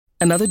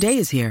Another day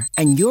is here,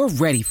 and you're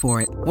ready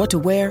for it. What to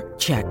wear?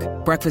 Check.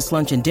 Breakfast,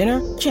 lunch, and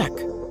dinner? Check.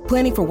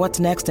 Planning for what's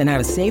next and how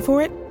to save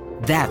for it?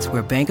 That's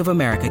where Bank of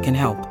America can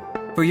help.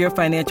 For your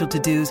financial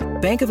to-dos,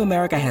 Bank of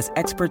America has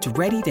experts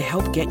ready to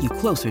help get you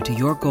closer to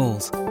your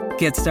goals.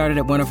 Get started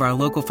at one of our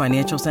local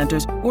financial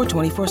centers or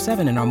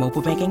 24/7 in our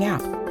mobile banking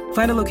app.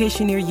 Find a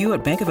location near you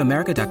at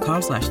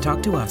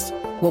bankofamerica.com/talktous.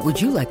 What would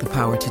you like the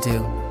power to do?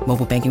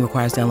 Mobile banking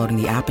requires downloading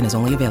the app and is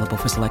only available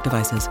for select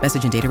devices.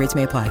 Message and data rates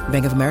may apply.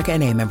 Bank of America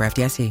N.A., member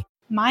FDIC.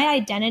 My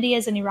identity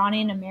as an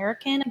Iranian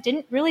American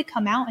didn't really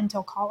come out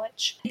until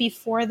college.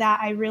 Before that,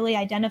 I really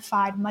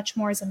identified much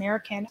more as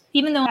American.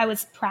 Even though I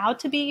was proud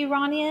to be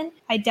Iranian,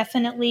 I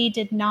definitely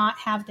did not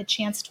have the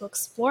chance to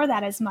explore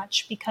that as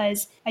much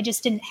because I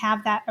just didn't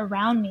have that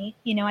around me.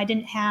 I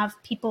didn't have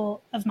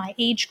people of my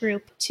age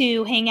group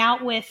to hang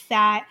out with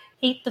that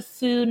ate the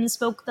food and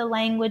spoke the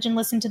language and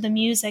listened to the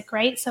music,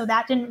 right? So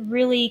that didn't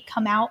really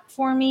come out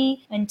for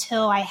me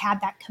until I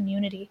had that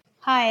community.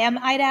 Hi, I'm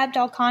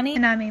ABDALKHANI,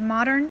 and I'm a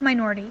modern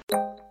minority.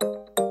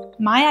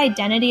 My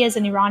identity as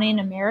an Iranian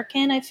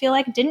American, I feel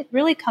like, didn't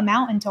really come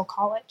out until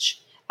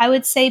college. I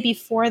would say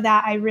before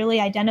that, I really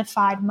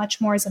identified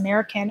much more as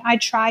American. I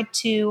tried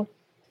to,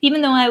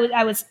 even though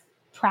I was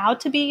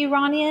proud to be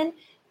Iranian,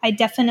 I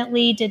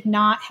definitely did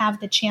not have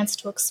the chance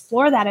to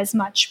explore that as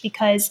much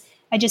because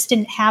I just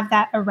didn't have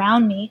that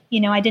around me.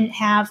 I didn't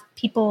have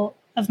people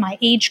of my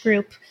age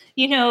group,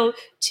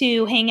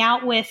 to hang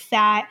out with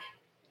that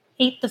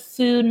ate the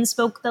food and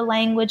spoke the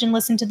language and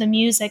listened to the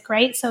music,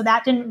 right? So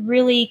that didn't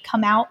really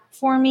come out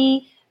for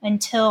me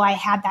until I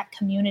had that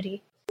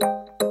community.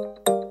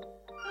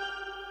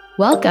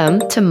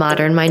 Welcome to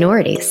Modern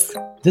Minorities.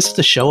 This is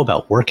the show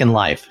about work and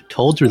life,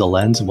 told through the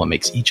lens of what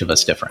makes each of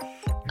us different.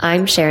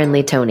 I'm Sharon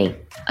Lee Toney,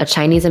 a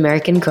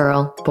Chinese-American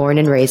girl born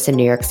and raised in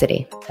New York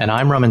City. And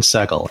I'm Raman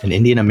Sehgal, an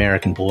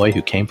Indian-American boy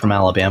who came from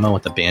Alabama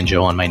with a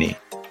banjo on my knee.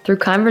 Through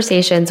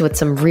conversations with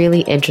some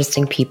really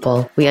interesting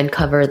people, we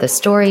uncover the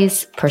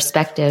stories,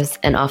 perspectives,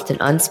 and often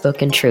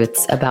unspoken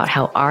truths about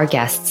how our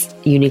guests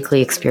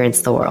uniquely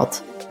experience the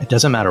world. It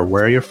doesn't matter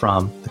where you're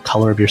from, the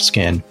color of your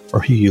skin,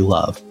 or who you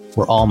love.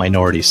 We're all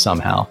minorities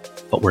somehow,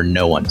 but we're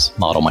no one's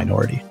model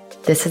minority.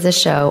 This is a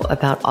show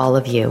about all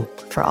of you,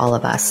 for all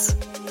of us.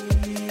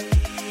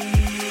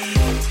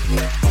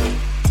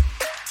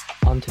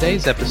 On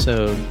today's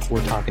episode,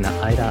 we're talking to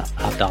Ida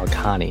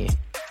ABDALKHANI,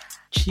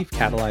 Chief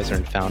Catalyzer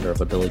and founder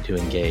of Ability to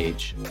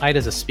Engage. Ida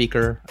is a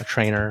speaker, a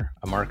trainer,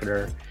 a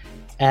marketer,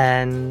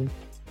 and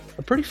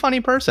a pretty funny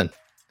person.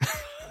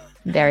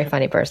 Very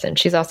funny person.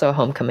 She's also a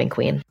homecoming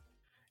queen.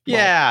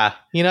 Yeah.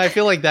 I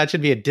feel like that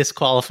should be a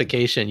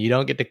disqualification. You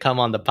don't get to come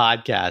on the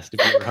podcast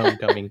if you're a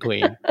homecoming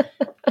queen.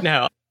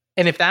 No.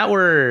 And if that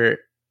were,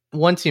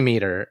 once you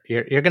meet her,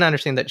 you're going to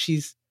understand that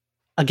she's,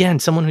 again,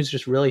 someone who's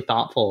just really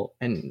thoughtful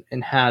and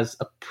has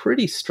a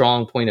pretty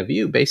strong point of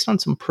view based on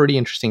some pretty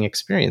interesting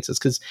experiences.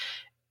 Because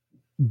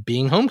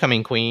being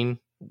homecoming queen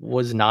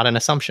was not an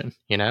assumption,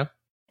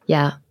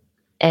 Yeah.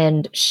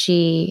 And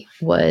she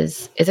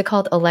was, is it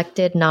called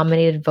elected,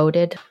 nominated,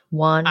 voted,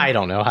 won? I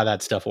don't know how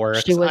that stuff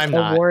works. She was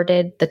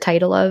awarded the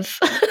title of,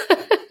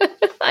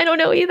 I don't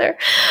know either,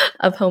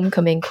 of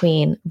homecoming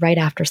queen right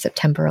after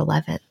September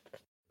 11th.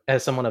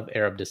 As someone of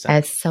Arab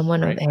descent.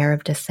 Of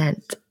Arab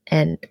descent.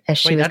 And as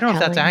she was I don't know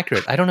if that's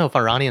accurate. I don't know if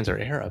Iranians are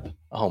Arab.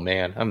 Oh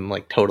man, I'm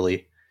like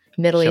totally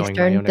Middle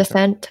Eastern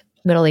descent.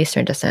 Middle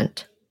Eastern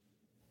descent.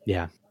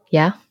 Yeah.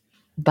 Yeah.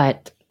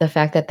 But the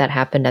fact that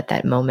happened at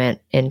that moment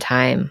in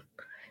time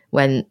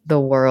when the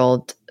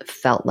world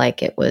felt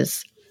like it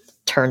was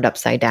turned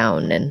upside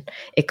down and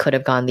it could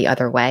have gone the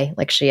other way.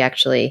 Like she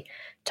actually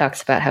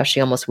talks about how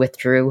she almost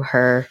withdrew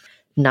her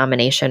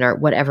nomination or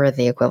whatever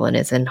the equivalent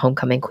is in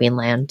homecoming queen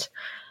land.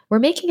 We're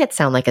making it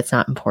sound like it's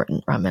not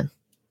important, Raman,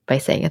 by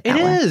saying it that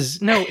way. It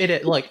is. No, it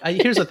is. Like,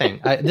 here's the thing.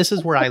 This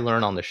is where I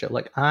learn on the show.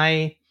 Like,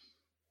 Ida,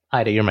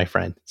 you're my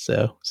friend,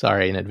 so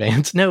sorry in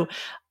advance. No,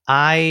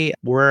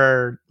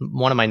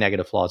 one of my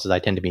negative flaws is I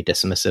tend to be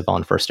dismissive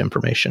on first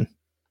information,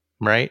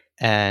 right?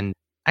 And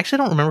actually,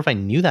 I don't remember if I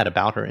knew that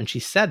about her. And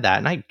she said that,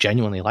 and I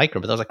genuinely like her,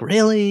 but I was like,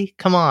 really?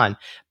 Come on.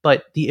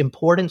 But the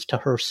importance to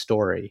her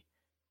story,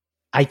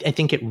 I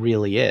think it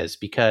really is,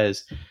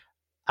 because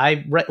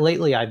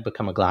lately I've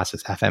become a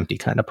glasses half empty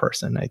kind of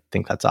person. I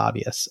think that's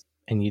obvious.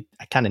 And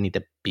I kind of need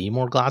to be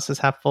more glasses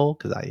half full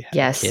because I have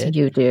Yes, a kid.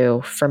 You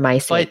do. For my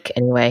sake,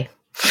 anyway.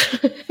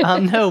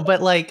 No,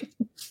 but like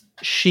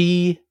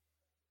she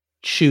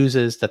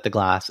chooses that the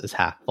glass is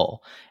half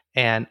full.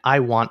 And I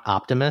want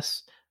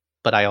optimists,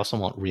 but I also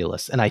want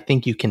realists. And I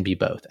think you can be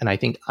both. And I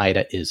think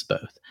Ida is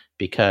both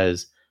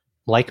because,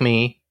 like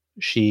me,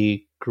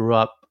 she grew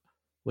up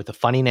with a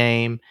funny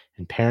name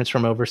and parents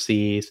from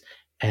overseas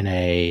and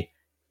a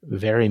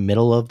very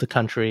middle of the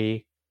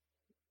country,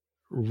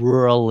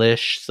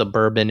 ruralish,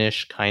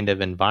 suburbanish kind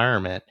of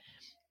environment,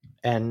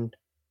 and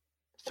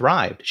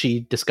thrived.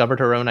 She discovered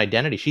her own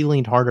identity. She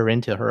leaned harder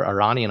into her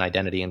Iranian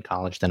identity in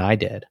college than I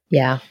did.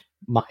 Yeah.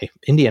 My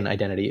Indian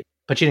identity.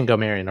 But she didn't go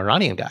marry an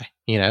Iranian guy,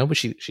 but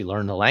she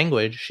learned the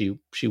language.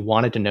 She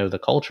wanted to know the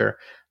culture.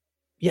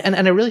 Yeah, and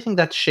I really think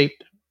that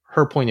shaped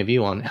her point of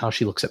view on how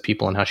she looks at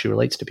people and how she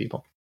relates to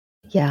people.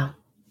 Yeah.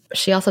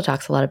 She also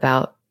talks a lot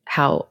about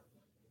how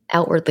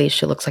outwardly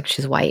she looks like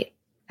she's white.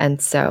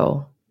 And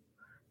so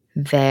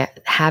that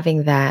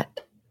having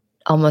that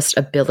almost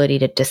ability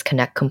to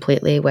disconnect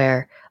completely,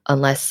 where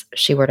unless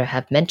she were to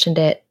have mentioned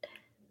it,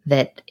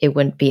 that it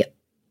wouldn't be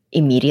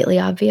immediately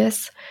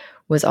obvious,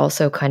 was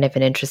also kind of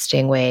an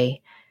interesting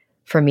way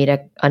for me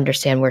to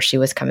understand where she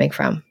was coming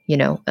from,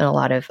 and a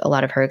lot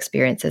of her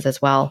experiences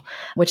as well,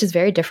 which is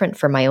very different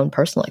from my own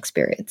personal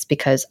experience,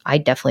 because I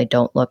definitely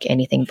don't look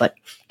anything but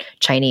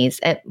Chinese.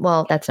 And,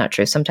 well, that's not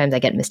true. Sometimes I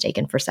get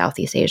mistaken for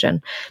Southeast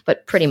Asian,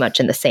 but pretty much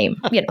in the same,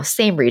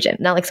 same region.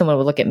 Not like someone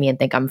would look at me and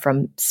think I'm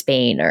from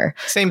Spain or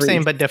same, Greece.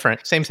 same, but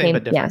different. Same,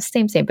 but different. Yeah,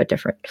 same, but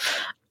different.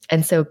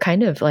 And so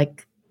kind of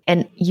like,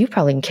 and you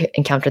probably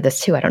encountered this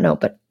too, I don't know,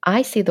 but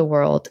I see the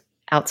world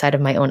outside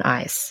of my own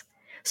eyes.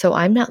 So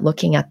I'm not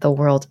looking at the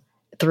world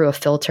through a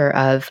filter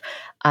of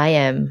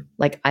I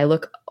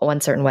look one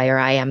certain way or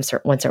I am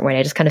one certain way.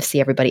 I just kind of see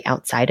everybody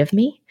outside of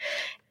me.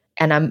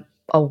 And I'm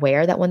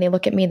aware that when they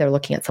look at me, they're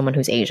looking at someone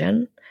who's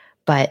Asian.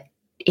 But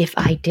if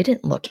I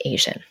didn't look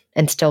Asian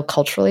and still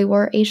culturally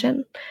were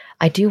Asian,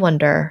 I do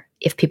wonder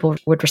if people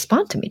would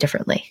respond to me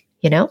differently,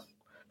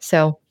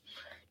 So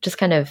just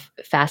kind of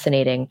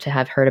fascinating to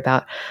have heard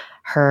about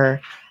her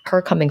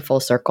coming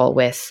full circle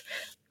with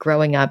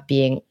growing up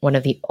being one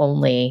of the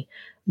only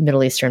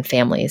Middle Eastern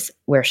families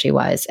where she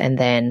was, and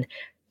then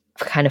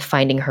kind of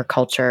finding her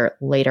culture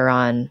later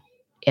on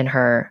in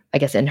her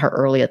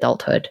early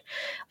adulthood,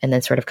 and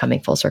then sort of coming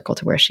full circle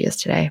to where she is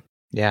today.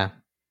 Yeah.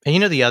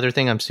 And the other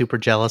thing I'm super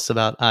jealous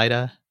about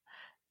Ida,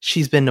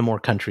 she's been to more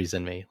countries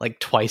than me, like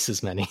twice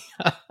as many.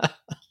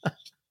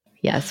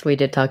 Yes, we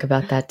did talk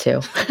about that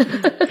too.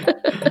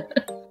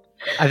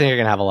 I think you're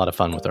going to have a lot of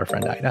fun with our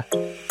friend Ida.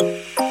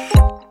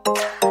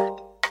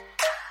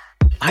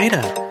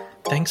 Ida,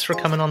 thanks for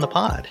coming on the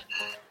pod.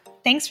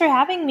 Thanks for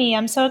having me.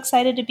 I'm so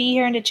excited to be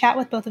here and to chat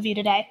with both of you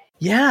today.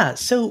 Yeah.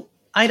 So,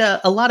 Ida,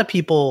 a lot of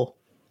people,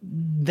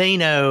 they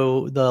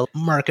know the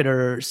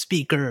marketer,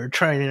 speaker,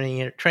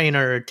 trainer,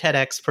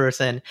 TEDx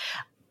person,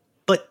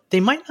 but they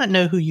might not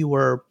know who you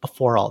were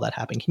before all that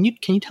happened. Can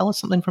you tell us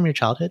something from your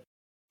childhood?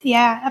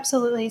 Yeah,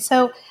 absolutely.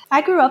 So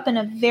I grew up in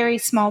a very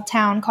small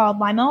town called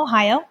Lima,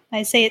 Ohio.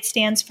 I say it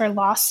stands for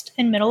Lost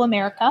in Middle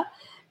America.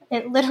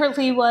 It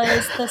literally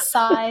was the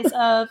size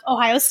of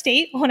Ohio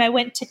State when I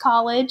went to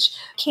college.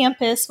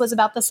 Campus was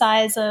about the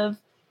size of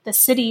the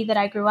city that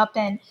I grew up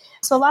in.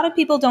 So a lot of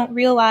people don't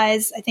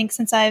realize, I think,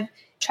 since I've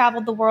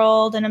traveled the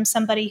world and I'm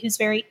somebody who's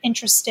very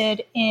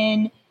interested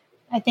in,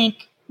 I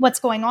think, what's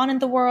going on in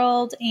the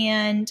world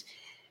and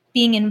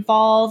being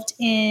involved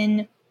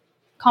in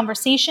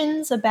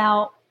conversations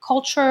about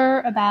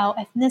culture, about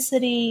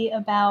ethnicity,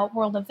 about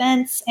world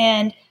events.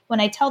 And when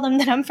I tell them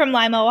that I'm from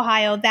Lima,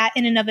 Ohio, that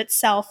in and of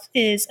itself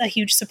is a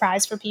huge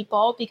surprise for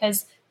people,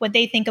 because what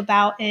they think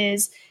about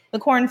is the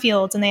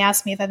cornfields, and they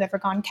ask me if I've ever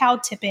gone cow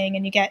tipping,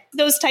 and you get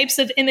those types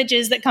of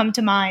images that come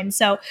to mind.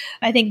 So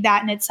I think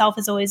that in itself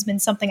has always been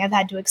something I've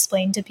had to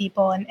explain to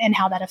people and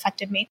how that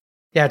affected me.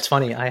 Yeah, it's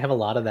funny. I have a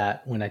lot of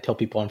that when I tell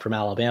people I'm from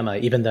Alabama,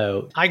 even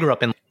though I grew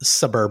up in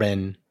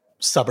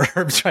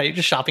suburbs, right?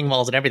 Just shopping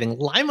malls and everything.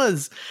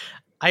 Lima's,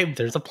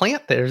 there's a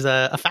plant, there's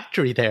a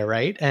factory there,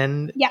 right?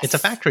 And yes, it's a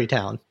factory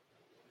town.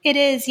 It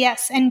is,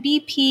 yes. And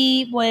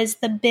BP was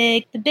the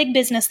big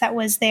business that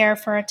was there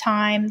for a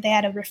time. They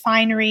had a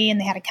refinery and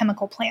they had a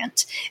chemical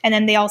plant. And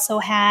then they also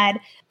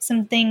had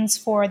some things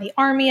for the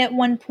army at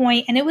one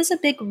point. And it was a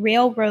big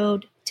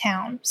railroad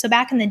town. So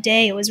back in the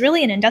day, it was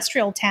really an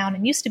industrial town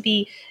and used to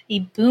be a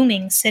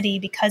booming city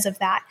because of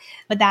that.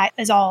 But that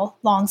is all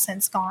long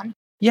since gone.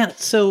 Yeah.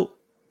 So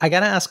I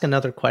got to ask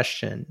another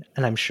question.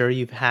 And I'm sure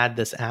you've had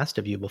this asked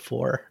of you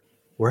before.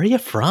 Where are you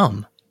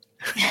from?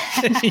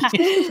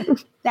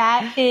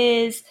 That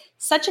is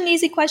such an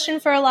easy question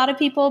for a lot of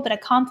people, but a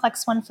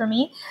complex one for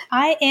me.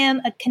 I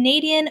am a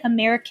Canadian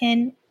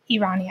American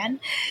Iranian.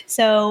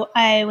 So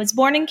I was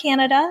born in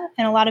Canada,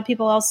 and a lot of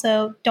people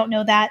also don't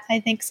know that, I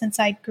think, since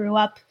I grew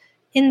up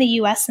in the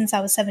US since I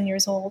was 7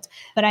 years old.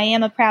 But I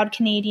am a proud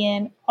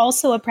Canadian,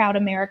 also a proud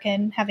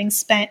American, having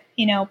spent,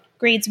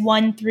 grades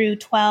 1 through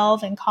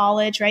 12 in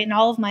college, right, and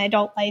all of my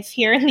adult life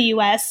here in the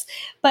US,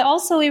 but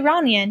also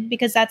Iranian,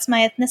 because that's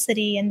my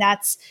ethnicity, and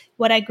that's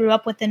what I grew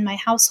up with in my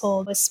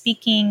household, was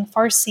speaking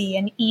Farsi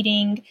and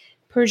eating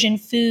Persian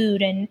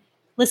food and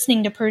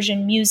listening to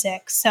Persian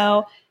music.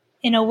 So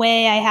in a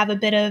way, I have a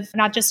bit of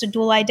not just a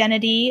dual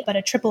identity, but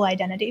a triple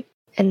identity.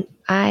 And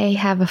I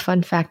have a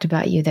fun fact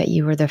about you, that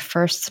you were the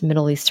first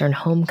Middle Eastern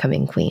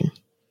homecoming queen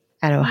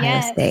at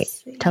Ohio State.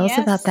 Tell us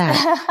about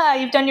that.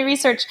 You've done your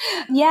research.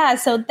 Yeah,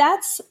 so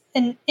that's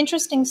an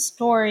interesting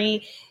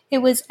story. It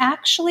was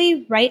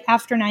actually right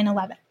after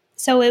 9/11.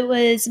 So it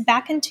was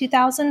back in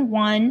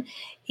 2001,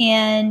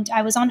 and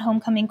I was on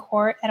homecoming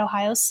court at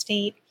Ohio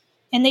State.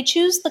 And they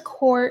choose the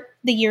court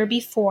the year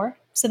before.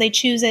 So they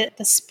choose it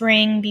the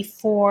spring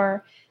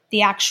before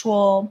the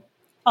actual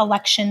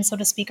election, so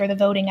to speak, or the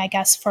voting, I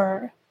guess,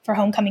 for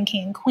homecoming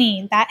king and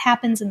queen. That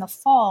happens in the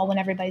fall when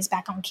everybody's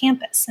back on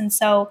campus. And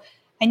so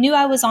I knew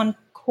I was on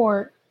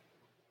court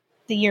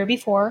the year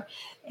before,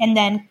 and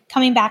then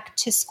coming back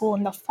to school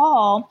in the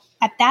fall.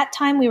 At that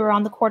time, we were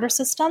on the quarter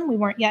system. We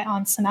weren't yet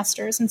on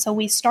semesters. And so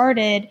we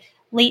started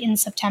late in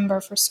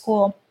September for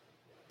school.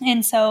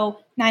 And so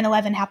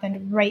 9/11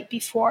 happened right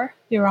before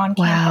we were on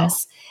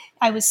campus.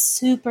 I was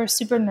super,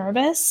 super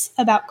nervous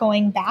about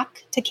going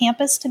back to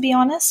campus, to be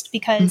honest,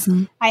 because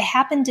I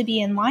happened to be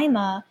in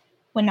Lima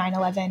when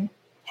 9/11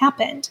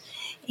 happened.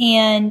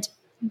 And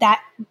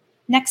that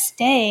next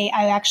day,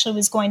 I actually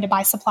was going to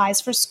buy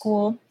supplies for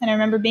school. And I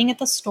remember being at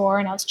the store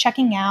and I was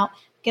checking out,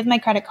 give my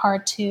credit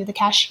card to the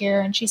cashier.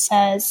 And she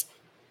says,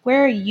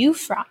 "Where are you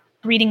from?"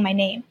 Reading my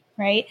name,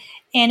 right?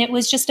 And it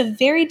was just a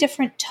very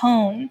different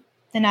tone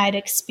than I'd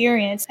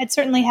experienced. I'd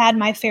certainly had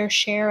my fair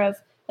share of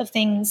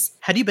things.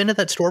 Had you been to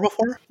that store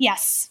before?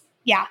 Yes.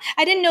 Yeah.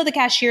 I didn't know the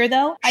cashier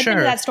though. I'd been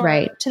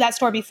to that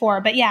store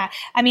before. But yeah,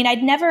 I mean,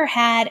 I'd never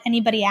had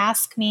anybody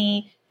ask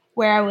me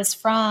where I was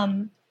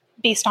from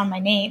based on my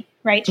name,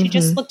 right? She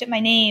just looked at my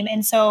name.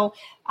 And so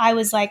I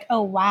was like,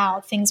 oh, wow,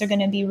 things are going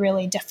to be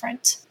really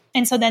different.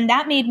 And so then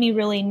that made me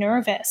really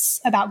nervous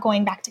about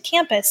going back to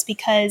campus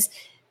because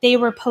they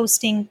were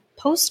posting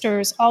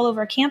posters all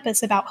over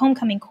campus about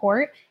homecoming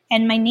court.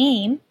 And my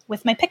name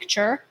with my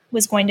picture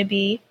was going to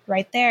be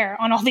right there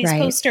on all these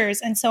posters.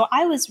 And so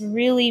I was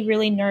really,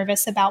 really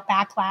nervous about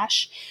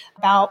backlash,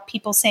 about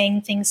people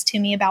saying things to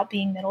me about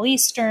being Middle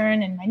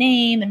Eastern and my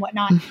name and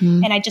whatnot.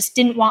 And I just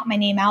didn't want my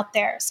name out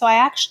there. So I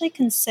actually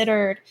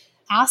considered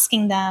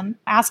asking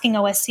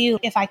OSU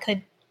if I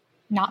could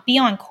not be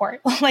on court.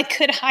 Like,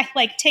 could I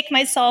take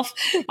myself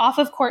off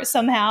of court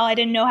somehow? I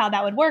didn't know how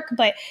that would work,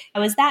 but I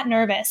was that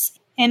nervous.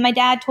 And my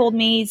dad told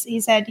me,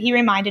 he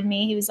reminded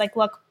me, he was like,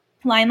 look,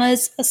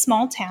 Lima's a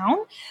small town.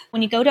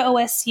 When you go to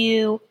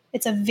OSU,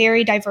 it's a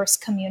very diverse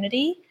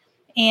community.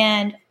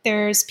 And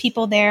there's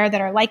people there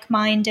that are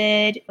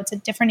like-minded. It's a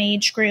different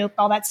age group,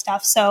 all that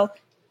stuff. So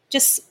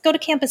just go to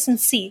campus and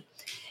see.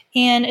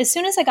 And as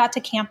soon as I got to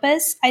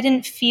campus, I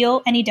didn't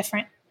feel any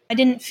different. I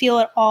didn't feel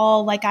at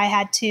all like I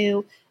had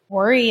to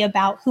worry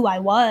about who I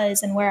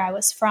was and where I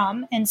was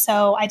from. And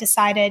so I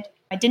decided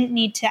I didn't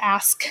need to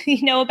ask,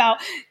 about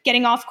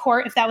getting off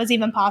court if that was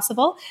even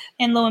possible.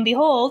 And lo and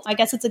behold, I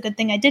guess it's a good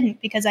thing I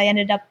didn't because I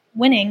ended up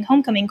winning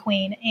homecoming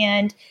queen.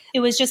 And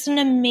it was just an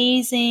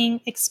amazing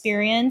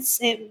experience.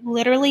 It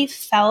literally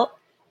felt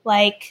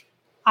like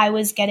I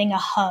was getting a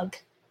hug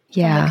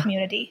from the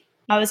community.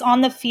 I was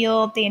on the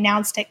field. They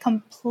announced it,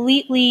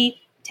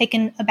 completely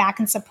taken aback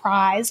and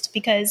surprised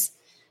because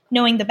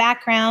knowing the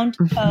background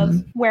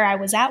of where I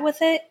was at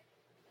with it,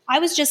 I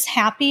was just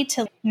happy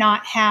to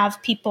not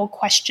have people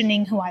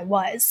questioning who I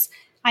was.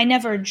 I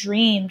never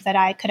dreamed that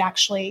I could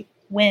actually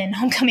win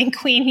homecoming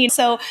queen.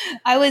 So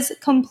I was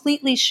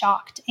completely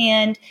shocked.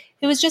 And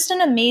it was just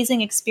an amazing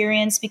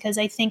experience because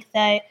I think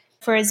that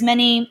for as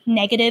many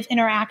negative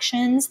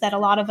interactions that a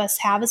lot of us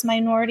have as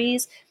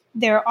minorities,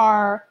 there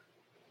are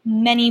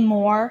many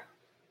more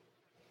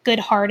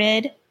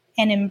good-hearted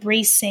and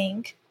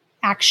embracing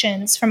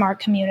actions from our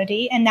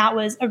community. And that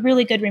was a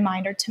really good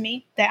reminder to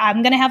me that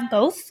I'm going to have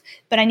both,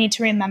 but I need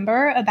to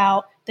remember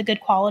about the good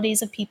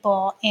qualities of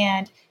people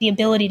and the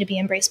ability to be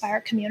embraced by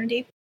our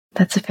community.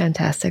 That's a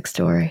fantastic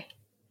story.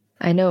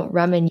 I know,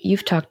 Raman,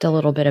 you've talked a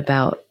little bit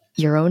about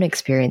your own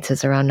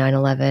experiences around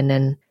 9/11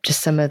 and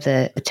just some of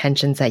the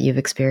tensions that you've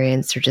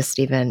experienced or just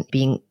even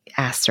being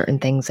asked certain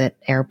things at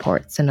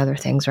airports and other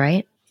things,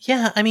 right?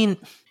 Yeah, I mean,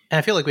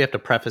 I feel like we have to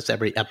preface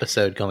every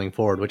episode going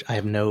forward, which I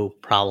have no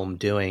problem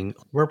doing.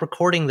 We're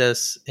recording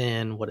this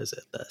in,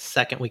 the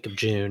second week of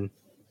June.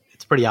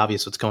 It's pretty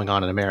obvious what's going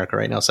on in America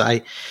right now. So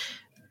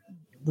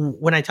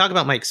when I talk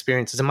about my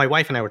experiences, and my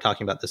wife and I were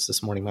talking about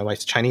this morning, my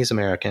wife's Chinese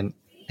American,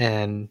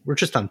 and we're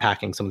just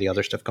unpacking some of the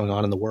other stuff going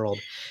on in the world.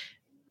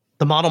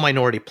 The model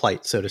minority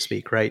plight, so to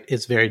speak, right,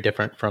 is very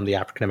different from the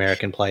African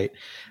American plight,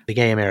 the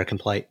gay American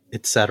plight,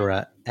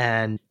 etc.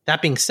 And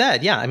that being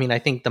said, yeah, I mean, I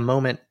think the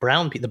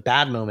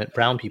bad moment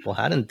brown people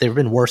had, and there have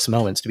been worse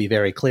moments to be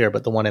very clear,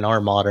 but the one in our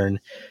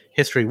modern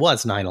history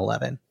was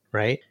 9/11,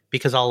 right?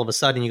 Because all of a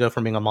sudden you go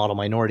from being a model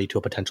minority to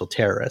a potential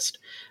terrorist,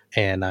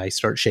 and I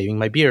start shaving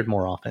my beard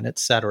more often,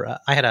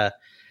 etc. I had a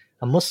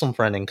Muslim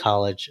friend in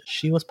college.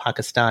 She was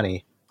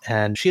Pakistani.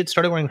 And she had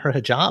started wearing her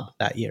hijab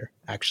that year,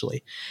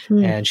 actually.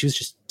 And she was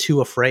just too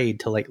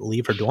afraid to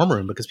leave her dorm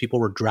room because people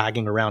were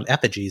dragging around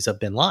effigies of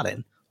bin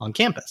Laden on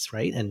campus,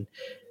 right? And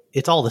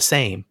it's all the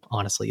same,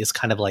 honestly. It's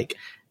kind of like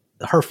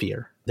her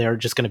fear. They're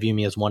just going to view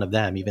me as one of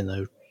them, even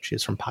though she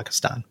is from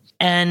Pakistan.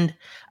 And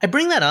I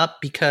bring that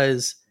up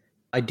because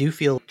I do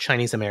feel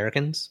Chinese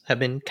Americans have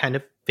been kind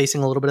of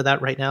facing a little bit of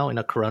that right now in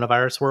a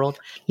coronavirus world.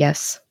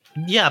 Yes.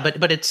 Yeah,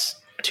 but it's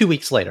 2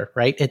 weeks later,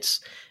 right? It's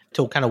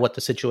to kind of what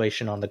the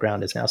situation on the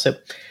ground is now. So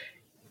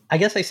I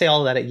guess I say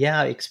all of that.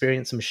 I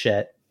experienced some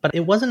shit, but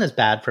it wasn't as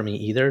bad for me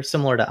either.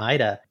 Similar to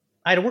Ida,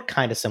 we're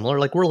kind of similar.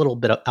 We're a little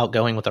bit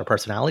outgoing with our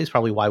personalities,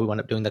 probably why we wound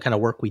up doing the kind of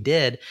work we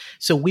did.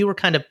 So we were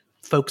kind of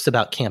folks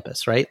about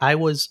campus, right? I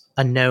was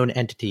a known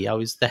entity. I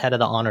was the head of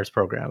the honors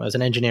program. I was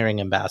an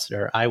engineering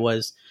ambassador. I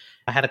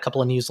had a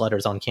couple of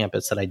newsletters on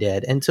campus that I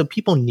did. And so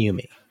people knew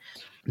me.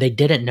 they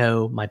didn't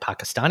know my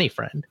Pakistani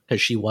friend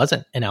because she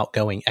wasn't an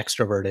outgoing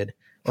extroverted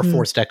or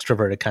forced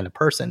extroverted kind of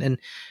person. And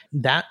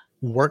that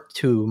worked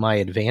to my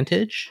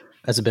advantage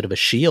as a bit of a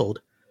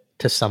shield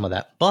to some of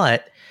that.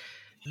 But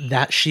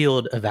that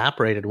shield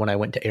evaporated when I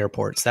went to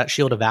airports. That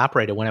shield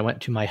evaporated when I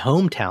went to my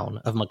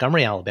hometown of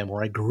Montgomery, Alabama,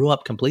 where I grew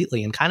up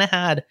completely and kind of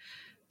had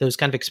those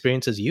kind of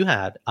experiences you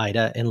had,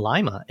 Ida, in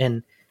Lima.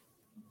 And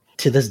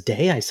to this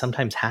day, I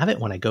sometimes have it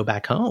when I go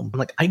back home. I'm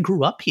like, I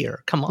grew up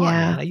here. Come on,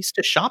 man. I used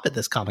to shop at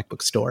this comic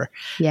book store.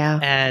 Yeah.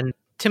 And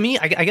to me,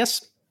 I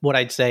guess what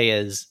I'd say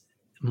is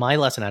my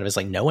lesson out of it is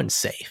like, no one's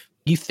safe.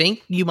 You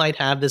think you might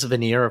have this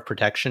veneer of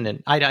protection.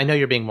 And I know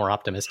you're being more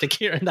optimistic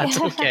here, and that's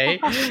okay.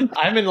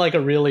 I'm in like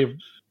a really,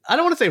 I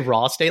don't want to say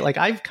raw state. Like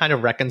I've kind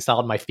of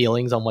reconciled my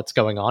feelings on what's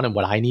going on and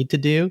what I need to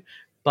do.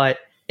 But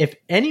if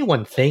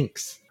anyone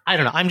thinks, I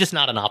don't know, I'm just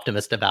not an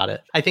optimist about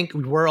it. I think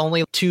we're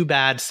only 2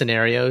 bad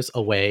scenarios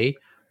away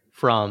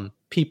from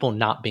people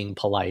not being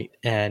polite.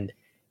 And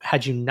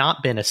had you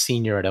not been a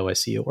senior at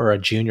OSU or a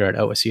junior at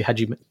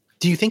OSU,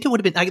 do you think it would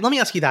have been, let me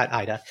ask you that,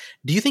 Ida.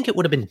 Do you think it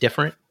would have been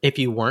different if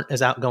you weren't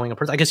as outgoing a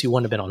person? I guess you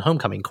wouldn't have been on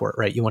homecoming court,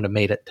 right? You wouldn't have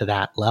made it to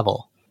that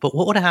level. But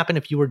what would have happened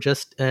if you were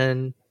just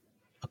a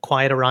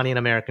quiet Iranian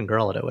American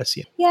girl at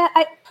OSU? Yeah,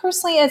 I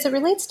personally, as it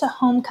relates to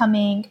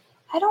homecoming,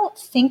 I don't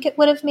think it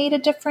would have made a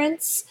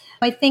difference.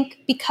 I think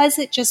because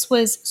it just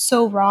was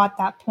so raw at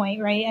that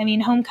point, right? I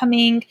mean,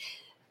 homecoming,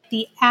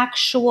 the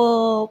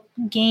actual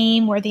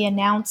game where they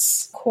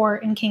announce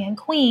court and king and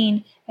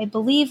queen, I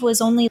believe was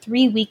only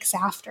 3 weeks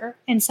after.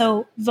 And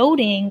so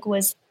voting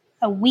was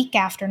a week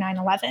after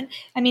 9/11.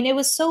 I mean, it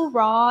was so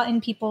raw in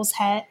people's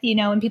head,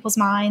 in people's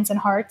minds and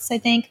hearts, I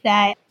think,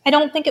 that I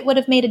don't think it would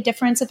have made a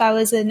difference if I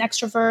was an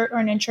extrovert or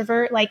an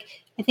introvert. Like,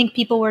 I think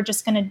people were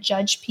just going to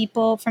judge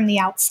people from the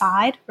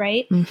outside,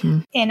 right? Mm-hmm.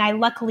 And I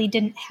luckily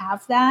didn't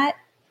have that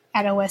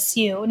at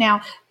OSU.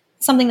 Now,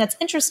 something that's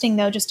interesting,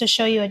 though, just to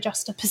show you a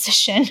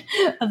juxtaposition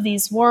of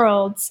these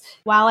worlds,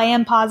 while I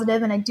am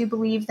positive and I do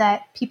believe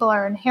that people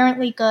are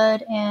inherently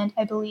good, and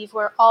I believe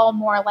we're all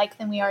more alike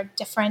than we are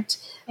different,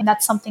 and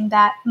that's something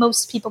that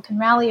most people can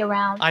rally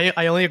around.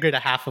 I only agree to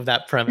half of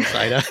that premise,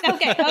 Ida.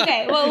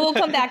 Okay. Well, we'll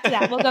come back to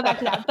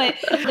that.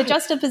 But the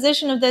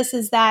juxtaposition of this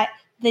is that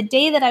the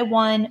day that I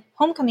won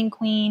Homecoming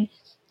Queen,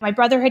 my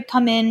brother had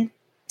come in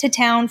to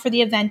town for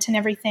the event and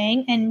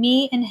everything, and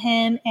me and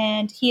him,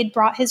 and he had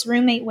brought his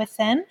roommate with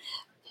him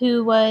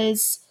who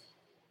was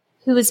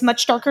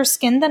much darker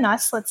skinned than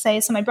us, let's say.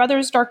 So my brother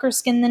is darker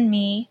skinned than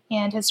me,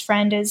 and his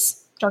friend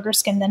is darker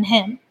skinned than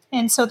him.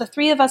 And so the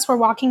 3 of us were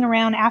walking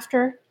around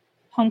after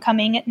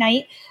homecoming at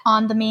night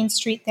on the main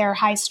street there,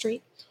 High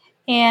Street,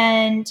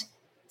 and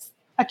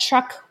a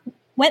truck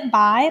went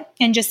by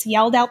and just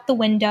yelled out the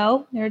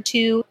window. There were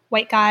 2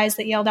 white guys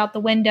that yelled out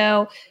the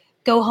window,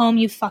 "Go home,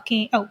 you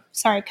fucking..." Oh,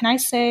 sorry. Can I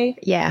say?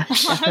 Yeah.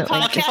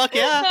 Fuck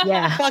yeah.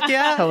 Yeah. Fuck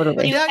yeah.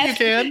 Totally. You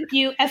can.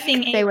 You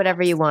effing... Say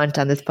whatever you want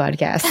on this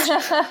podcast.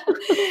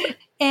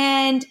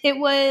 And it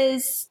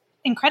was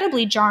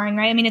incredibly jarring,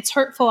 right? I mean, it's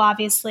hurtful,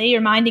 obviously.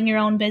 You're minding your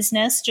own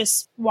business,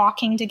 just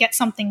walking to get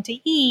something to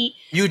eat.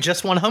 You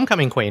just won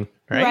Homecoming Queen,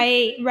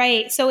 right?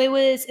 Right. So it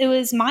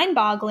was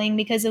mind-boggling,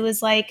 because it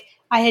was like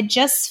I had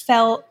just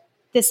felt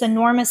this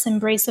enormous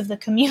embrace of the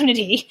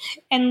community,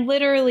 and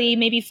literally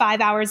maybe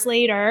 5 hours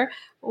later,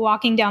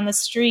 walking down the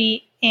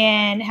street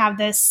and have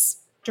this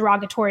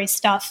derogatory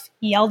stuff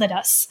yelled at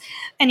us.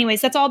 Anyways,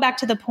 that's all back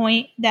to the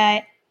point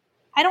that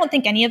I don't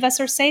think any of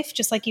us are safe,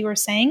 just like you were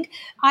saying.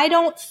 I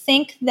don't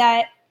think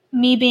that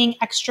me being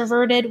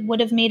extroverted would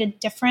have made a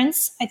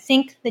difference. I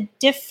think the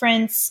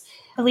difference,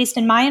 at least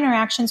in my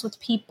interactions with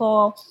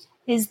people,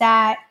 is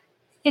that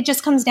it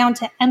just comes down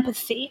to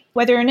empathy.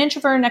 Whether you're an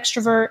introvert or an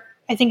extrovert,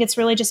 I think it's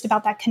really just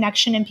about that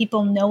connection and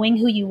people knowing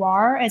who you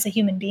are as a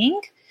human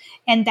being.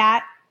 And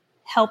that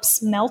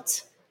helps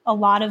melt a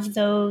lot of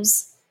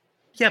those.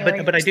 Yeah,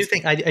 but I do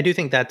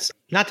think that's,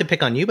 not to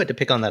pick on you, but to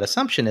pick on that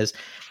assumption, is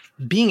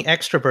being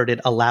extroverted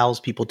allows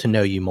people to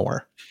know you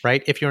more,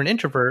 right? If you're an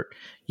introvert,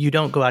 you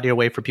don't go out of your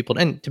way for people.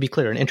 And to be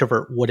clear, an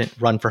introvert wouldn't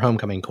run for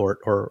homecoming court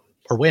or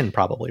win,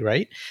 probably,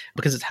 right?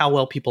 Because it's how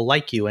well people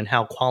like you and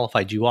how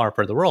qualified you are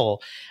for the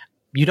role.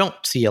 You don't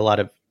see a lot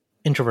of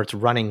introverts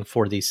running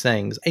for these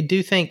things. I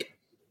do think,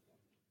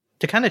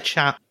 to kind of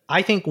chat,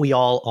 I think we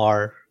all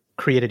are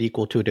created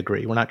equal to a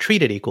degree. We're not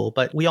treated equal,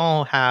 but we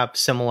all have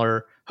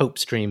similar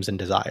hopes, dreams, and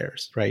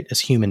desires, right?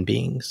 As human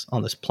beings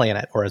on this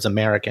planet, or as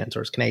Americans,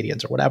 or as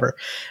Canadians, or whatever.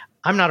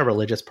 I'm not a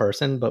religious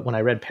person, but when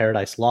I read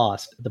Paradise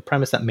Lost, the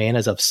premise that man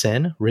is of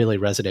sin really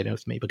resonated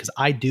with me, because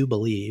I do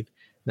believe,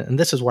 and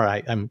this is where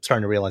I'm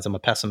starting to realize I'm a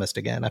pessimist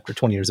again after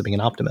 20 years of being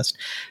an optimist.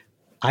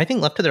 I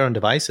think left to their own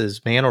devices,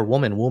 man or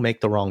woman will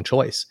make the wrong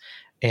choice.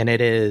 And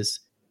it is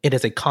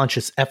a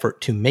conscious effort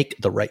to make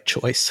the right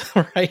choice,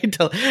 right?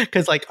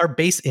 Because like our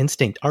base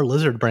instinct, our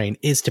lizard brain,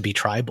 is to be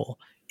tribal,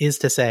 is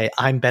to say,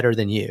 I'm better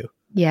than you.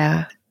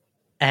 Yeah.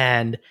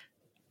 And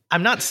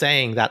I'm not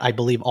saying that I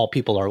believe all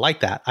people are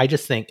like that. I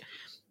just think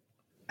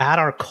at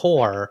our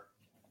core,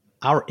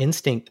 our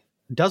instinct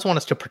does want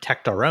us to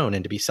protect our own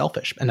and to be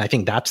selfish. And I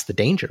think that's the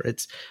danger.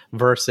 It's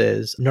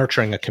versus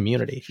nurturing a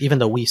community. Even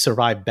though we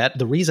survive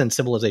the reason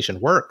civilization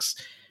works,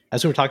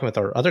 as we were talking with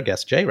our other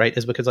guest, Jay, right,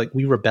 is because like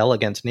we rebel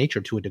against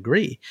nature to a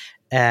degree.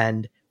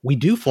 And we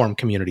do form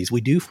communities.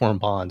 We do form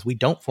bonds. We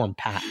don't form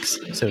packs,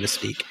 so to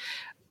speak.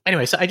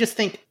 Anyway, so I just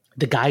think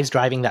the guys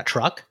driving that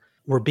truck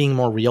were being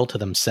more real to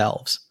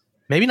themselves.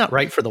 Maybe not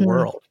right for the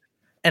world.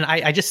 And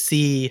I just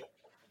see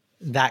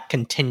that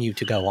continue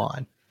to go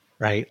on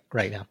right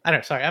now. I don't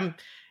know. Sorry,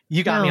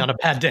 you got me on a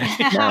bad day.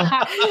 No,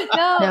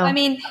 I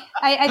mean,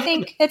 I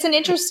think it's an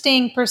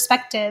interesting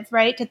perspective,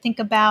 right? To think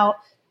about,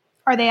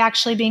 are they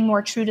actually being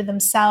more true to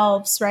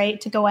themselves, right?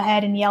 To go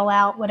ahead and yell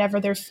out whatever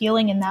they're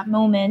feeling in that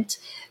moment.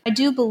 I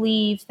do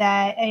believe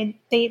that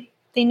they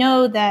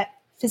know that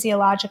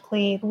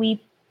physiologically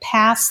we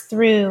pass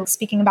through,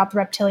 speaking about the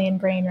reptilian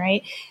brain,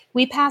 right?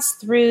 We pass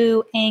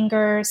through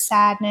anger,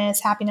 sadness,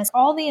 happiness,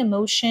 all the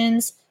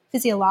emotions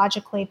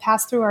physiologically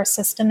pass through our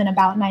system in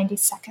about 90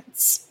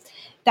 seconds.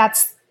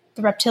 That's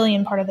the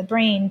reptilian part of the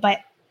brain. But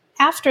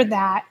after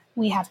that,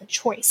 we have a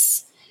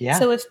choice. Yeah.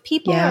 So if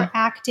people are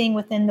acting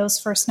within those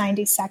first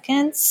 90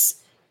 seconds,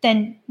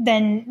 then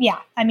yeah,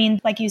 I mean,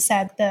 like you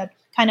said, the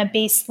kind of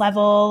base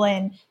level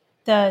and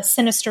the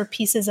sinister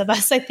pieces of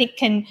us, I think,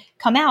 can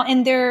come out.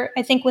 And they're,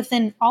 I think,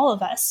 within all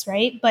of us,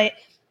 right? But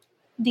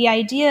the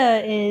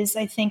idea is,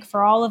 I think,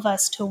 for all of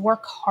us to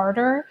work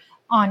harder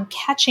on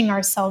catching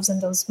ourselves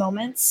in those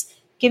moments,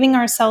 giving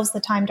ourselves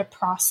the time to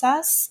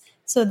process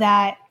so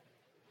that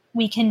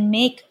we can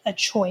make a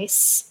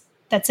choice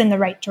that's in the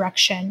right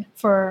direction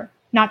for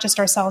not just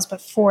ourselves,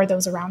 but for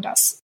those around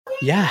us.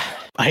 Yeah,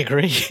 I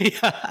agree.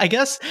 I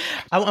guess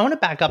I want to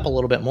back up a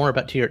little bit more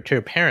about to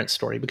your parents'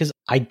 story, because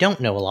I don't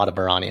know a lot of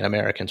Iranian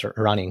Americans or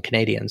Iranian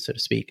Canadians, so to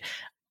speak.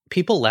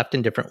 People left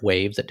in different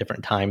waves at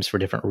different times for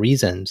different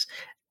reasons.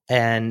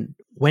 And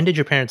when did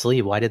your parents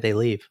leave? Why did they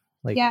leave?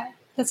 Yeah,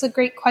 that's a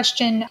great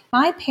question.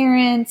 My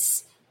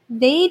parents,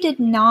 they did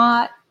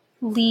not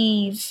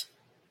leave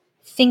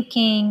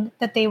thinking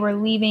that they were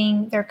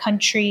leaving their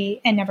country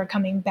and never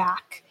coming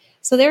back.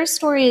 So their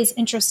story is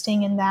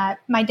interesting in that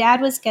my dad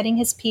was getting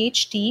his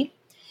PhD.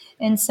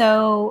 And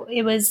so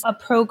it was a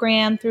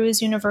program through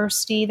his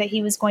university that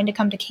he was going to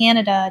come to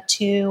Canada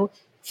to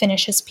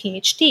finish his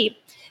PhD.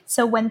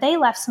 So when they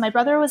left, so my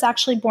brother was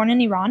actually born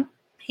in Iran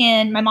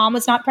and my mom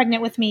was not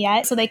pregnant with me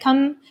yet. So they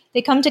come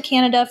to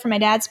Canada for my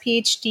dad's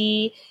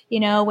PhD,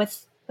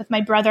 with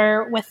my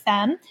brother with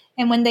them.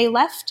 And when they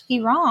left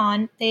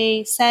Iran,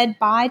 they said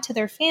bye to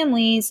their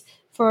families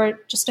for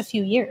just a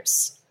few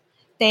years.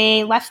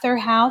 They left their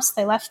house,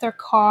 they left their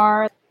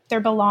car, their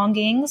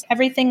belongings.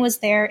 Everything was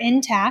there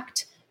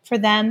intact for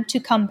them to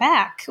come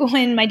back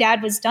when my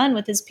dad was done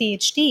with his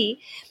PhD.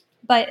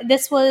 But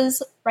this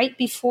was right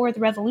before the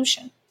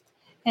revolution.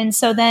 And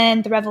so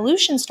then the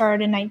revolution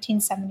started in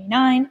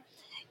 1979.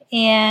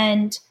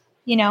 And,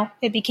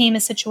 it became a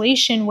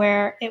situation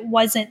where it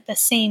wasn't the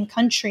same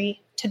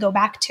country to go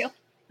back to.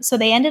 So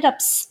they ended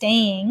up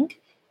staying.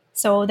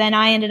 So then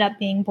I ended up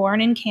being born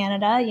in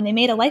Canada. They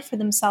made a life for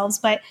themselves.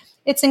 But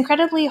it's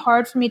incredibly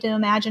hard for me to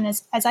imagine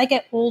as I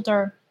get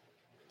older,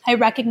 I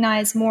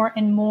recognize more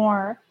and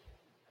more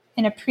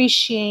and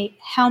appreciate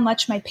how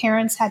much my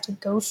parents had to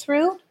go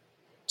through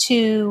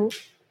to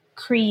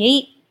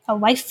create a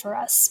life for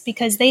us,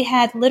 because they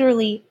had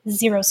literally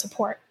zero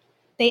support.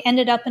 They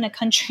ended up in a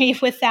country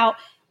without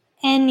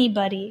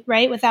anybody,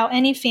 right? Without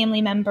any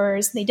family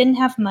members. They didn't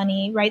have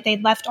money, right?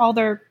 They'd left all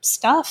their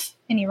stuff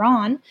in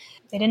Iran.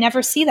 They didn't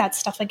ever see that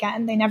stuff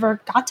again. They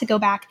never got to go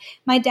back.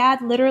 My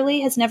dad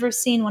literally has never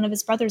seen one of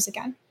his brothers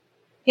again.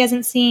 He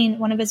hasn't seen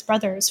one of his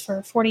brothers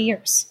for 40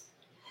 years.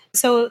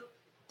 So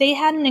they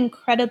had an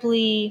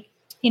incredibly,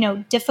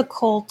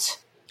 difficult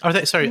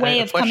way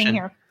of coming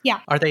here. Yeah.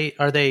 Are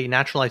they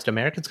naturalized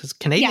Americans? Because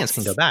Canadians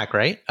can go back,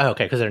 right? Oh,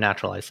 okay, because they're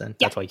naturalized then.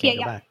 That's why you can't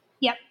go back.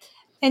 Yep.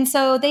 And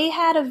so they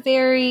had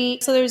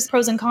so there's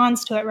pros and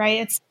cons to it, right?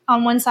 It's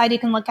on one side, you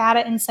can look at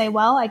it and say,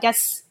 well, I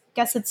guess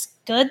it's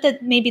good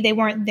that maybe they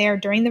weren't there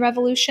during the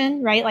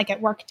revolution, right? Like it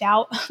worked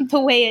out the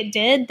way it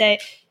did,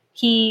 that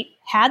he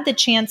had the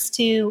chance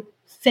to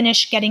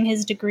finish getting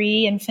his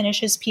degree and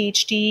finish his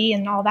PhD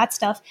and all that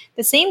stuff. At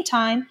the same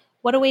time,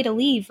 what a way to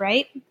leave,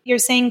 right? You're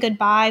saying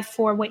goodbye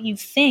for what you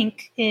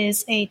think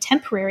is a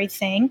temporary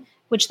thing,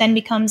 which then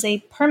becomes a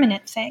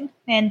permanent thing.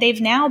 And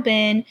they've now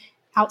been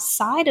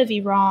outside of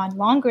Iran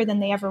longer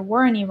than they ever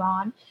were in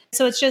Iran.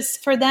 So it's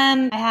just for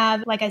them, I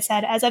have, like I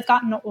said, as I've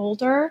gotten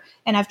older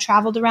and I've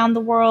traveled around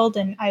the world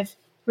and I've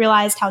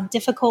realized how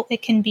difficult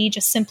it can be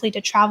just simply to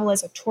travel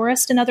as a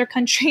tourist in other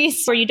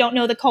countries where you don't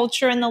know the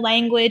culture and the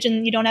language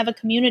and you don't have a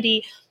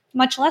community,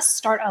 much less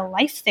start a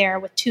life there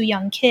with 2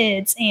 young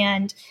kids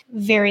and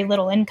very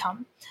little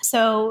income.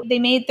 So they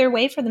made their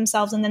way for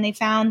themselves, and then they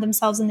found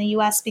themselves in the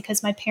U.S.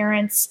 because my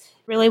parents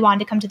really wanted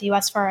to come to the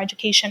U.S. for our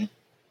education.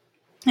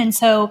 And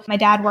so my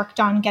dad worked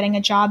on getting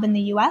a job in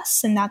the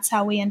US, and that's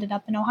how we ended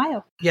up in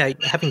Ohio. Yeah,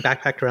 having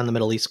backpacked around the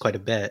Middle East quite a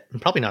bit,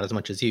 and probably not as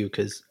much as you,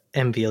 because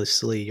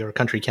enviously your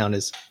country count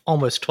is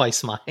almost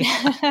twice mine.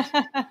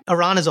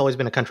 Iran has always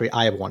been a country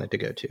I have wanted to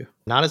go to,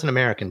 not as an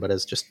American, but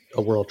as just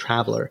a world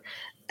traveler.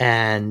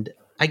 And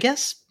I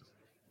guess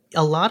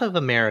a lot of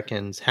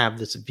Americans have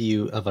this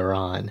view of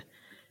Iran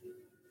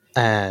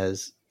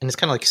as, and it's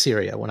kind of like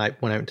Syria. When I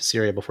went to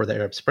Syria before the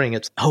Arab Spring,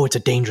 it's a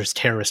dangerous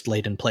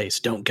terrorist-laden place.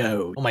 Don't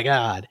go. Oh my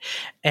God.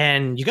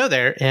 And you go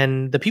there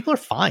and the people are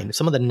fine.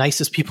 Some of the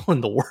nicest people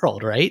in the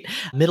world, right?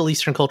 Middle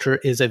Eastern culture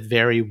is a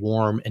very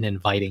warm and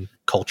inviting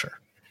culture.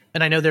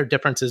 And I know there are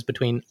differences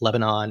between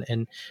Lebanon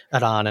and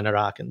Iran and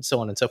Iraq and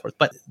so on and so forth,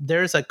 but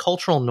there's a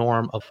cultural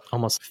norm of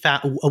almost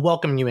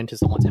welcoming you into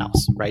someone's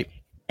house, right?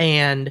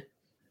 And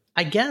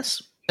I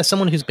guess as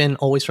someone who's been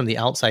always from the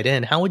outside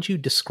in, how would you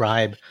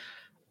describe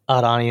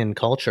Iranian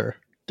culture?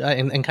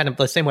 And kind of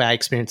the same way I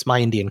experienced my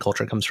Indian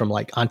culture comes from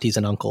like aunties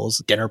and uncles,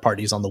 dinner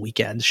parties on the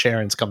weekends.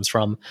 Sharon's comes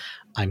from,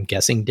 I'm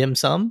guessing, dim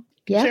sum.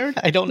 Yeah. Sharon?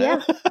 I don't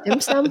know. Yeah.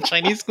 Dim sum.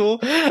 Chinese school.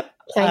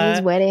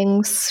 Chinese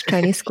weddings,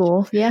 Chinese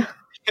school. Yeah.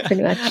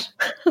 Pretty much.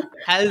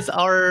 As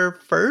our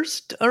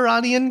first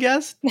Iranian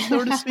guest,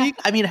 so to speak,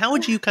 I mean, how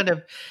would you kind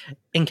of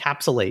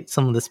encapsulate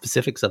some of the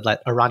specifics of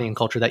that Iranian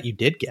culture that you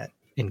did get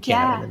in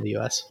Canada and in the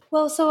US?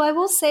 Well, so I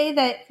will say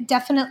that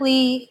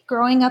definitely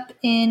growing up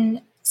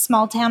in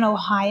small town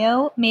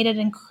Ohio made it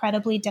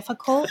incredibly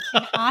difficult.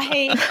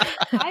 I'm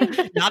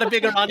not a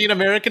big Iranian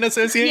American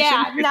association.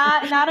 Yeah,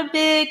 not a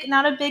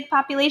big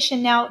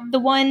population. Now,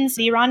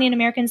 the Iranian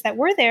Americans that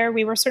were there,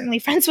 we were certainly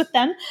friends with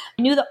them.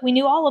 We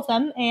knew all of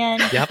them,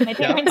 and my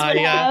parents would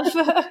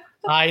have.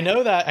 I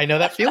know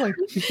that feeling.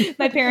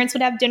 My parents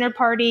would have dinner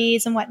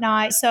parties and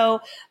whatnot. So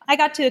I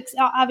got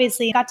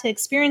to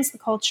experience the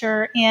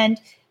culture.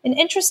 And an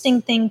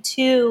interesting thing,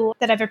 too,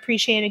 that I've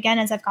appreciated again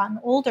as I've gotten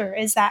older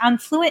is that I'm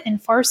fluent in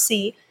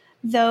Farsi,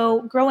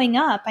 though growing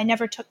up, I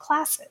never took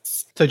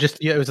classes. So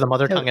it was the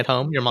mother tongue at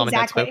home? Your mom and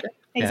dad spoke it?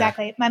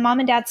 Exactly. Yeah. My mom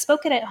and dad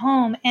spoke it at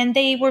home, and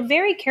they were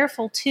very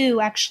careful,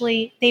 too.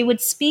 Actually, they would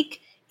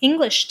speak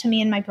English to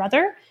me and my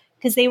brother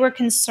because they were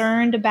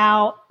concerned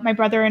about my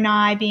brother and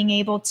I being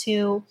able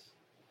to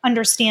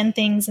understand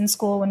things in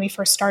school when we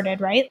first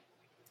started, right?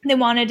 They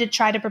wanted to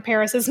try to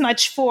prepare us as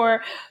much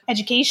for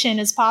education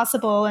as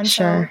possible. And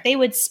so they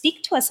would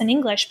speak to us in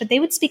English, but they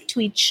would speak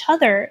to each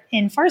other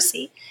in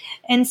Farsi.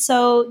 And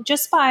so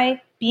just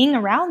by being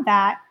around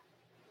that,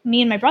 me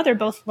and my brother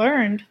both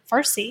learned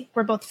Farsi.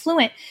 We're both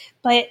fluent,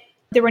 but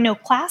there were no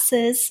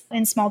classes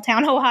in small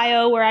town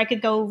Ohio where I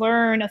could go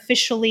learn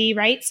officially,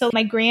 right? So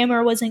my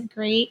grammar wasn't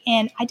great,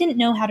 and I didn't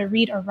know how to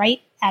read or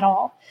write at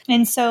all.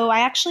 And so I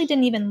actually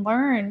didn't even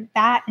learn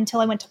that until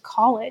I went to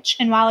college.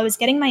 And while I was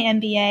getting my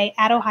MBA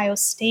at Ohio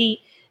State,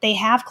 they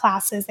have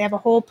classes. They have a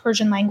whole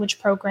Persian language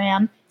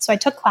program. So I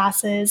took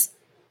classes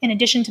in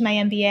addition to my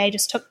MBA,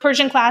 just took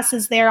Persian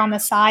classes there on the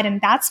side.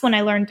 And that's when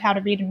I learned how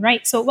to read and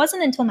write. So it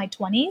wasn't until my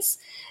 20s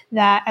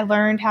that I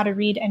learned how to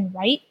read and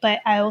write. But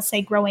I will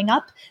say growing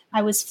up,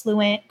 I was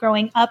fluent.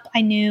 Growing up,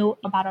 I knew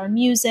about our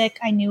music.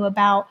 I knew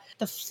about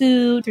the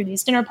food through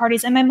these dinner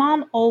parties. And my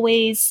mom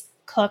always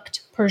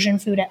cooked Persian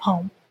food at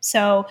home.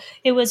 So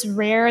it was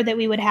rare that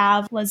we would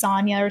have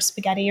lasagna or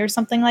spaghetti or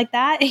something like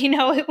that. You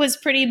know, it was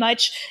pretty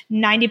much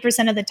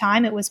 90% of the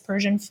time it was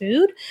Persian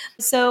food.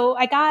 So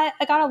I got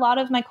a lot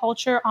of my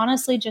culture,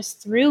 honestly,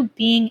 just through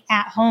being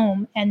at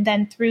home and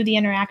then through the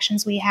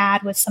interactions we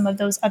had with some of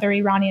those other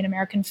Iranian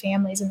American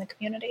families in the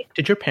community.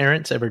 Did your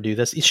parents ever do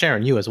this?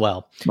 Sharon, you as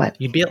well. What?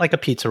 You'd be at like a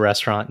pizza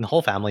restaurant and the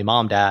whole family,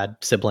 mom, dad,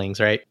 siblings,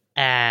 right?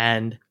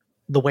 And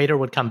the waiter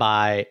would come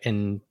by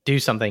and do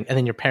something, and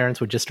then your parents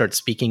would just start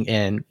speaking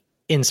in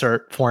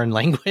insert foreign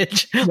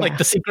language, like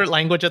the secret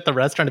language at the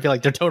restaurant, to feel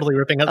like they're totally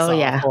ripping us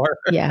off.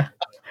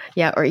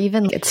 Yeah. Or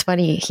even it's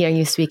funny hearing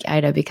you speak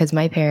Ida, because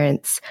my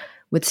parents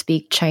would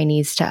speak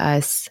Chinese to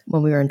us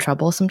when we were in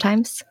trouble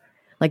sometimes.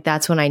 Like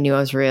that's when I knew I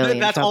was really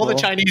That's in trouble. all the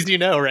Chinese you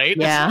know, right?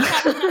 Yeah.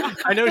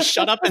 I know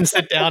shut up and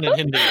sit down in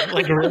Hindi,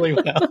 like really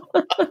well.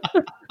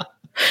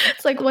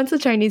 It's like once the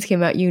Chinese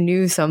came out, you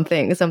knew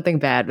something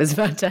bad was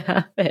about to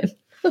happen.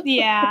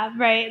 Yeah,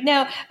 right.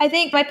 No, I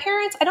think my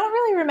parents, I don't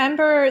really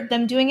remember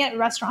them doing it at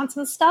restaurants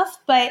and stuff,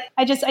 but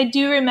I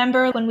do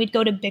remember when we'd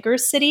go to bigger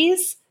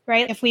cities,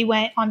 right? If we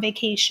went on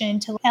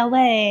vacation to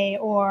LA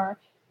or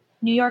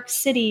New York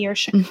City or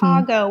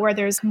Chicago, where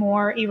there's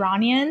more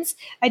Iranians,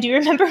 I do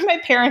remember my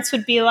parents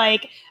would be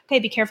like, okay,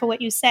 be careful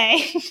what you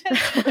say.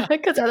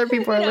 Because other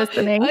people are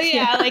listening. Oh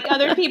yeah, like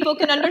other people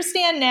can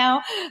understand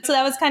now. So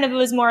that was it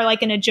was more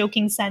like in a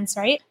joking sense,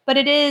 right? But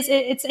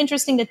it's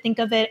interesting to think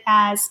of it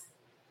as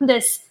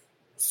this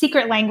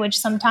secret language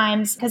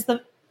sometimes, because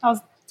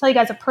I'll tell you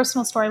guys a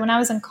personal story. When I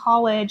was in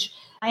college,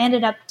 I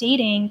ended up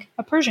dating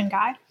a Persian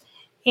guy.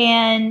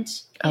 And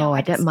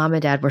I bet mom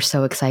and dad were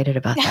so excited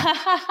about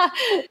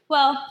that.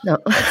 Well, no.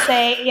 Let's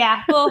say,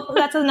 well,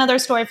 that's another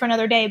story for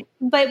another day.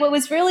 But what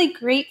was really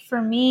great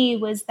for me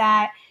was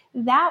that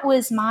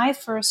was my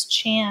first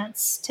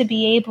chance to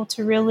be able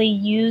to really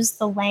use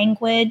the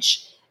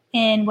language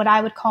in what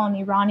I would call an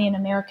Iranian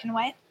American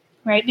way,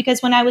 right?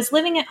 Because when I was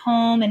living at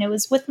home and it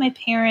was with my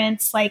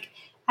parents, like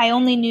I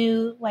only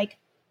knew like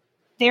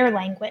their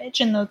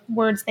language and the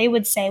words they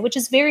would say, which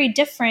is very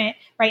different,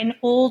 right? An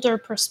older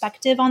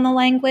perspective on the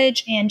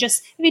language. And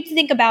just if you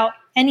think about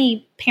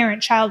any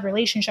parent-child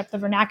relationship, the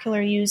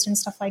vernacular used and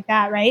stuff like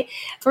that, right?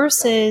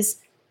 Versus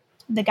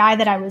the guy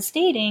that I was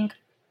dating,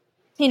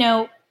 you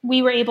know,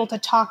 we were able to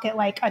talk at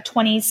like a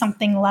 20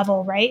 something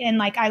level, right? And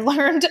like I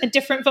learned a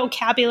different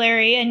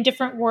vocabulary and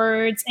different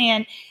words.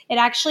 And it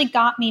actually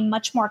got me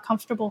much more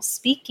comfortable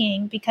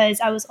speaking because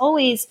I was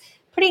always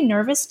pretty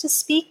nervous to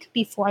speak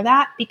before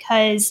that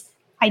because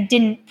I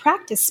didn't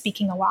practice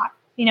speaking a lot.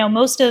 You know,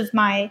 most of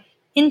my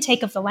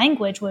intake of the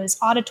language was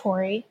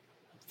auditory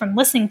from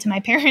listening to my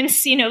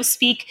parents, you know,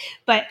 speak,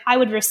 but I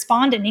would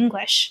respond in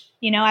English.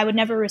 You know, I would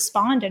never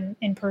respond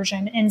in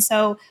Persian. And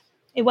so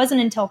it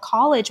wasn't until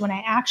college when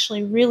I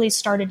actually really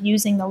started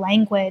using the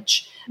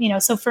language. You know,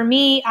 so for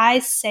me, I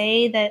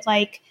say that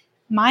like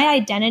my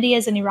identity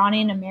as an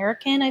Iranian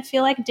American, I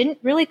feel like didn't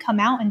really come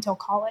out until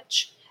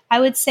college. I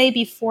would say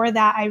before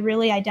that, I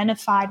really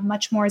identified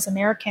much more as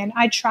American.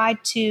 I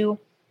tried to,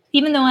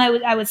 even though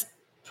I was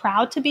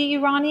proud to be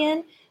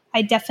Iranian,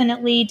 I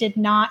definitely did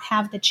not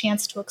have the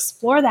chance to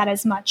explore that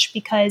as much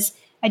because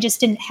I just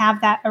didn't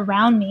have that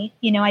around me.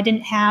 You know, I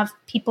didn't have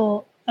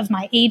people of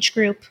my age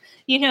group,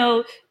 you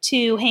know,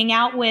 to hang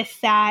out with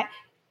that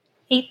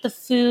ate the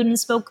food and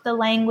spoke the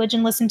language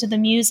and listened to the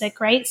music,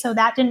 right? So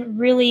that didn't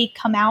really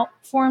come out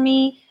for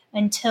me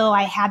until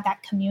I had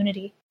that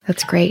community.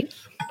 That's great.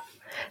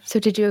 So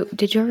did you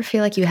ever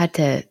feel like you had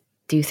to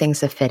do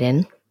things to fit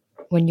in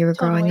when you were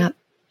growing up?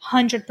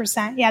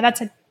 100%. Yeah,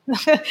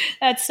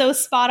 that's so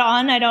spot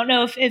on. I don't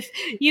know if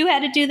you had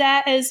to do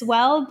that as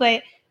well,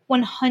 but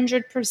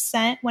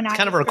 100% when it's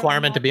kind of a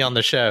requirement to be on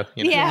the show.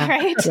 You know? Yeah,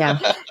 right. Yeah.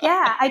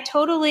 Yeah,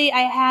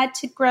 I had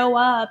to grow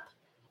up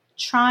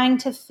trying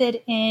to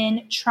fit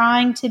in,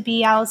 trying to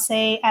be, I'll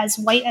say, as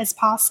white as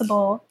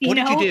possible. What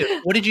did you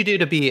do? What did you do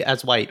to be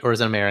as white or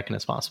as an American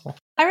as possible?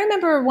 I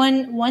remember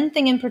one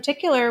thing in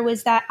particular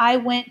was that I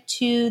went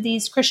to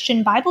these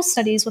Christian Bible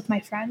studies with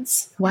my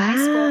friends.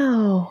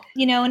 Wow.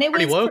 You know, and it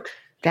pretty was woke.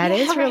 That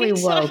is really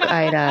woke,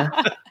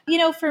 Ida. You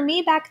know, for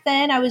me back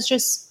then, I've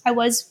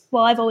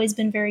always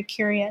been very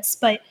curious,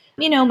 but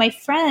you know, my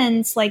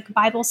friends, like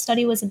Bible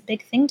study was a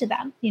big thing to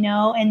them, you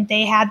know, and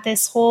they had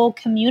this whole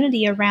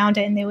community around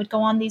it and they would go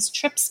on these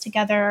trips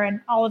together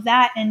and all of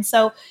that. And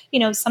so, you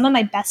know, some of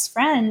my best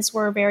friends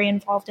were very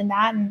involved in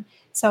that. And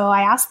so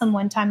I asked them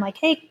one time, like,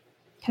 hey,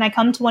 can I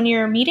come to one of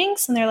your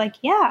meetings? And they're like,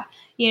 yeah,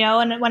 you know,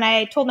 and when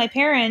I told my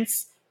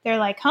parents, they're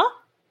like, huh?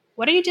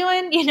 What are you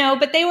doing? You know,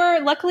 but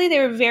luckily they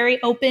were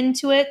very open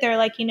to it. They're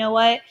like, you know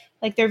what?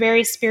 Like they're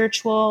very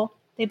spiritual.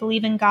 They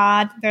believe in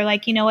God. They're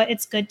like, you know what?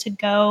 It's good to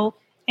go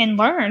and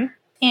learn.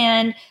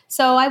 And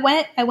so I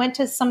went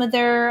to some of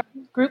their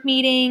group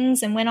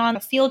meetings and went on a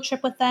field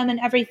trip with them and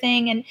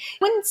everything. And I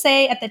wouldn't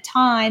say at the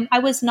time I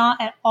was not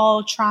at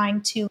all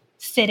trying to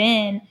fit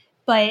in,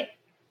 but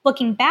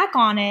looking back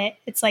on it,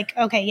 it's like,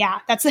 okay, yeah,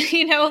 that's,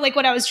 you know, like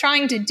what I was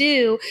trying to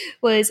do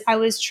was I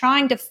was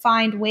trying to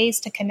find ways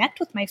to connect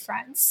with my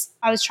friends.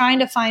 I was trying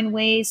to find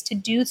ways to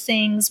do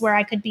things where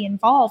I could be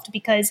involved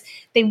because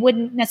they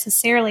wouldn't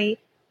necessarily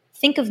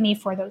think of me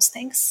for those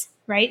things.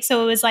 Right.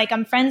 So it was like,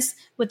 I'm friends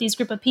with these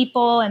group of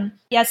people and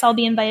yes, I'll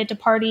be invited to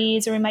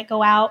parties or we might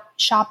go out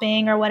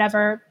shopping or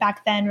whatever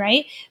back then.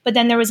 Right. But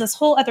then there was this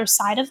whole other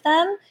side of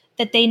them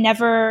that they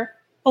never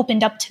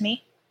opened up to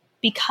me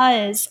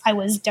because I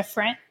was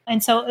different.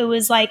 And so it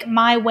was like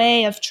my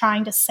way of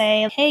trying to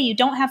say, hey, you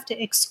don't have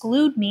to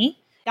exclude me.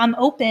 I'm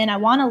open. I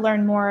want to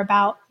learn more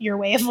about your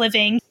way of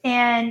living.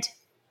 And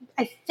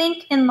I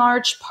think in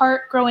large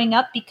part growing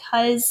up,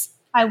 because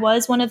I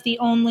was one of the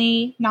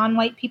only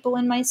non-white people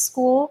in my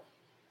school,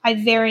 I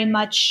very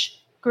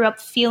much grew up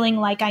feeling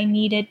like I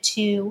needed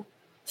to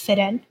fit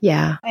in.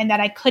 Yeah. And that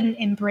I couldn't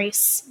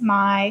embrace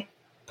my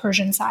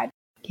Persian side.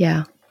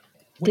 Yeah.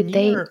 Go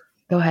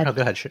ahead. Oh,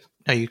 go ahead. Sure.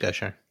 No, you go,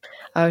 Sharon.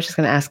 I was just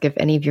going to ask if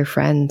any of your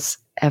friends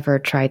ever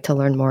tried to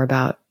learn more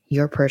about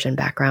your Persian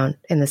background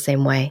in the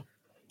same way.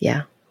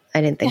 Yeah.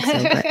 I didn't think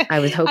so, but I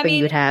was hoping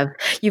you'd have.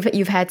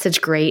 You've had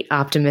such great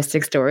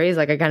optimistic stories.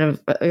 Like I kind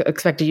of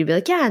expected you to be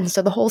like, yeah, and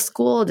so the whole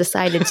school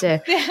decided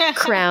to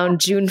crown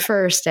June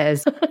 1st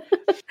as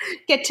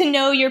Get to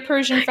know your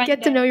Persian friend.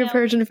 Get to know your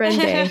Persian friend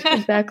day.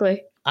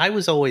 Exactly. I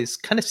was always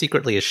kind of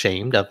secretly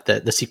ashamed of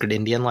the secret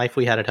Indian life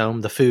we had at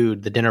home, the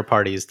food, the dinner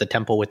parties, the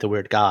temple with the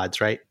weird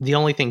gods, right? The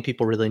only thing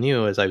people really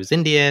knew is I was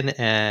Indian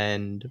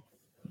and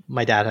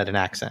my dad had an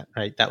accent,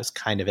 right? That was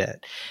kind of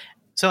it.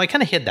 So I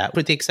kind of hid that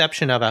with the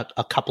exception of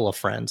a couple of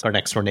friends, our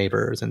next door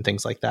neighbors and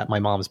things like that. My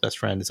mom's best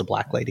friend is a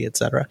black lady,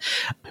 etc.,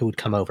 who would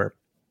come over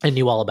and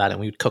knew all about it.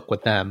 And we would cook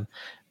with them.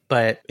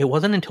 But it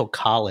wasn't until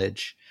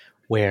college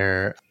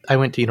where I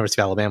went to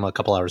University of Alabama, a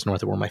couple hours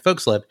north of where my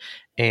folks live.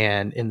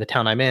 And in the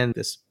town I'm in,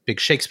 this big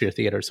Shakespeare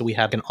theater. So we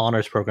have an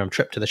honors program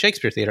trip to the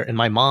Shakespeare theater. And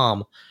my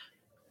mom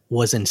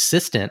was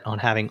insistent on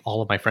having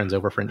all of my friends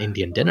over for an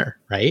Indian dinner,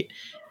 right?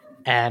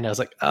 And I was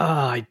like, oh,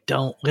 I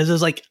don't. This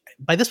is like,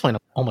 by this point,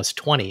 I'm almost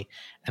 20,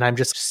 and I'm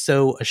just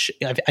so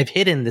I've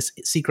hidden this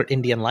secret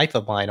Indian life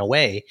of mine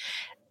away.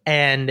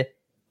 And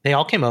they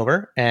all came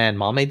over, and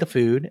mom made the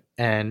food,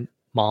 and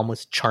mom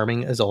was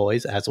charming as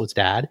always, as was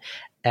dad.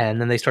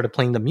 And then they started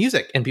playing the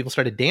music, and people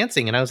started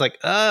dancing, and I was like,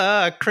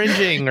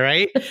 cringing,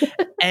 right?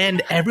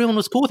 And everyone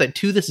was cool with it.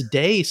 To this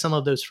day, some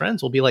of those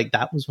friends will be like,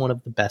 that was one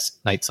of the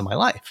best nights of my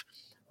life,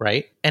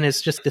 right? And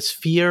it's just this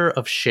fear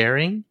of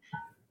sharing.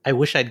 I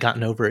wish I'd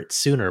gotten over it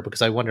sooner,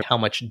 because I wonder how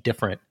much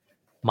different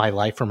my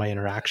life or my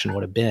interaction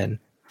would have been,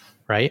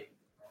 right?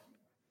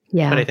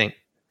 Yeah. But I think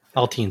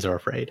all teens are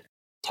afraid.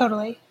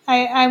 Totally.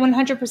 I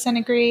 100%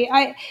 agree.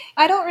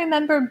 I don't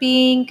remember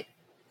being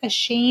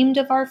ashamed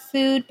of our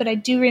food, but I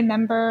do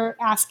remember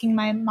asking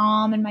my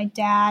mom and my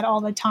dad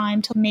all the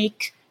time to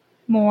make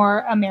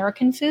more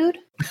American food.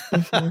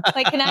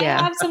 Like, can I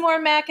have some more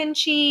mac and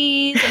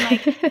cheese? And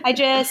like,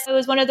 it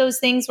was one of those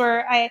things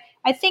where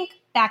I think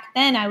back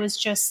then I was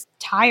just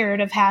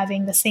tired of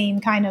having the same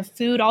kind of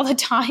food all the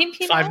time.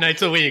 5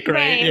 nights a week,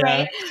 right?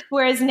 Right.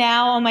 Whereas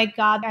now, oh my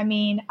God, I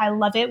mean, I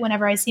love it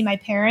whenever I see my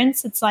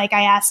parents. It's like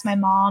I ask my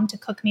mom to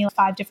cook me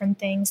 5 different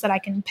things that I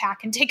can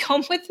pack and take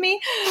home with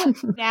me.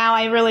 Now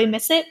I really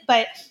miss it.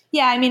 But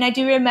yeah, I mean, I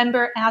do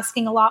remember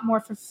asking a lot more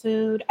for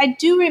food. I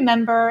do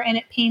remember, and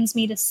it pains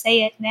me to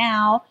say it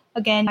now,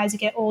 again, as you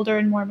get older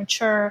and more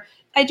mature,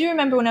 I do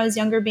remember when I was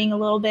younger being a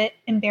little bit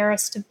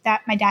embarrassed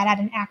that my dad had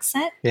an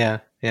accent. Yeah.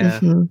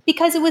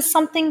 Because it was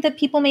something that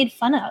people made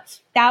fun of.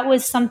 That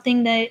was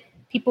something that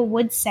people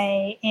would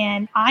say.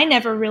 And I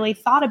never really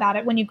thought about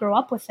it when you grow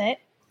up with it.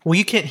 Well,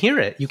 you can't hear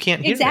it. You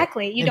can't hear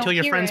exactly. it you until don't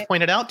your hear friends it.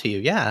 point it out to you.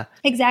 Yeah.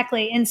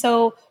 Exactly. And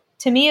so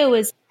to me, it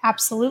was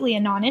absolutely a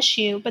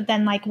non-issue. But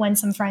then like when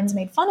some friends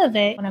made fun of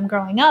it when I'm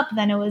growing up,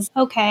 then it was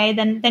okay.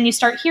 Then you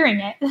start hearing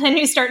it. Then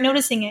you start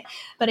noticing it.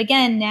 But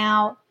again,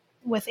 now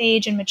with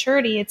age and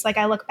maturity, it's like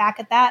I look back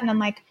at that and I'm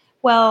like,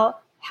 well,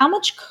 how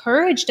much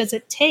courage does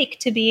it take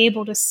to be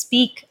able to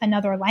speak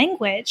another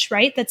language,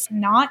 right? That's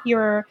not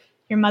your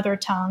mother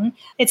tongue.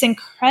 It's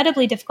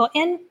incredibly difficult.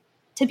 And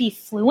to be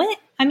fluent.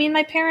 I mean,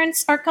 my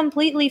parents are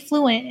completely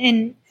fluent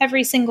in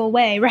every single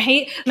way,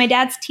 right? My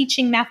dad's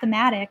teaching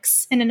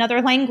mathematics in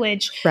another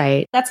language.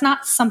 Right. That's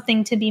not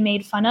something to be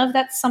made fun of.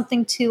 That's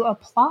something to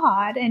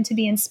applaud and to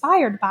be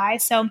inspired by.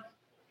 So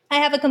I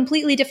have a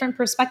completely different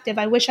perspective.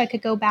 I wish I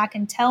could go back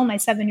and tell my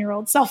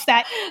 7-year-old self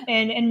that,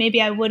 and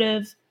maybe I would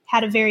have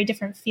had a very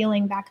different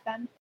feeling back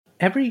then.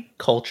 Every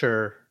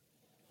culture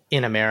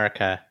in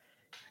America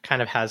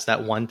kind of has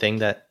that one thing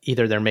that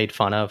either they're made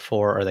fun of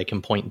for or they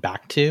can point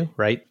back to,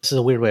 right? This is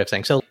a weird way of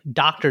saying. So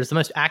doctors, the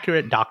most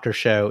accurate doctor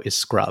show is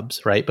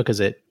Scrubs, right? Because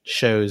it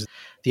shows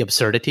the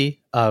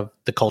absurdity of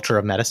the culture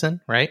of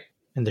medicine, right?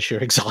 And the sheer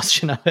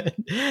exhaustion of it.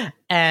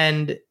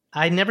 And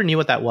I never knew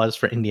what that was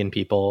for Indian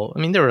people. I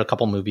mean, there were a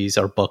couple movies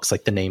or books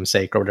like The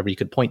Namesake or whatever you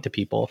could point to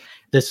people.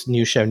 This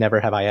new show, Never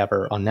Have I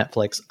Ever, on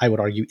Netflix, I would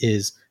argue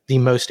is the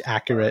most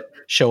accurate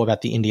show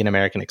about the Indian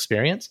American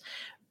experience.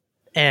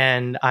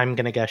 And I'm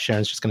going to guess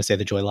Sharon's just going to say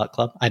the Joy Luck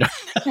Club. I don't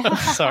know.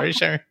 Sorry,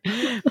 Sharon.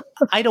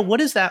 Ida, what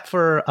is that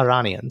for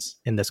Iranians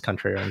in this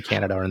country or in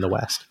Canada or in the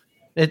West?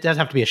 It doesn't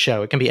have to be a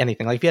show. It can be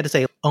anything. Like if you had to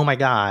say, oh my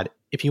God,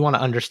 if you want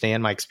to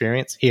understand my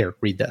experience, here,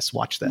 read this,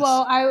 watch this.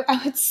 Well, I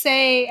would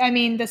say, I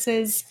mean, this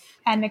is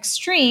an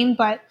extreme,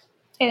 but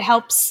it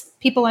helps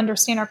people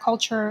understand our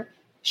culture.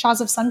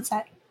 Shahs of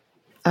Sunset.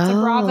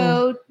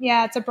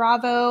 It's a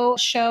Bravo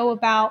show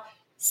about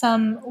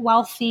some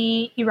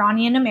wealthy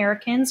Iranian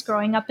Americans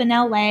growing up in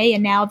LA,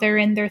 and now they're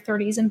in their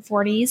 30s and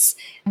 40s,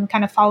 and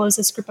kind of follows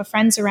this group of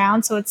friends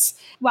around. So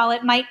while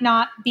it might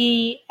not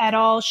be at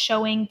all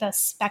showing the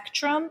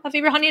spectrum of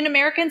Iranian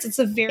Americans, it's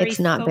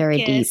not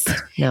very deep.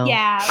 No.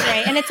 Yeah,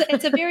 right. And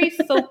it's a very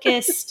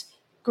focused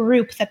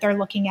group that they're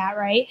looking at,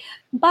 right?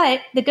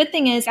 But the good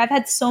thing is I've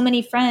had so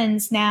many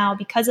friends now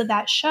because of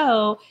that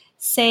show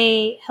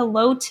say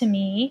hello to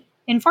me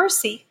in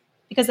Farsi,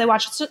 because they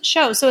watch the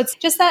show. So it's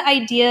just that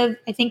idea of,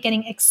 I think,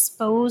 getting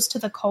exposed to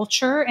the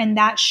culture. And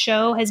that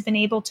show has been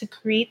able to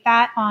create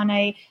that on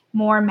a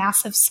more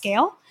massive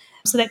scale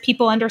so that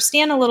people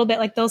understand a little bit.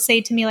 Like they'll say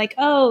to me like,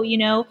 oh, you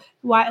know,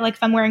 why, like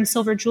if I'm wearing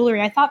silver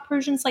jewelry, I thought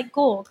Persians like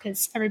gold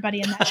because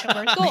everybody in that show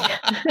wears gold.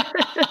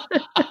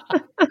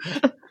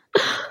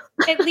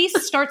 At least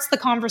starts the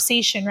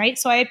conversation, right?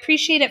 So I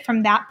appreciate it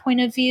from that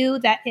point of view,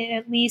 that it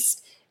at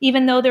least,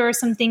 even though there are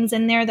some things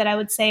in there that I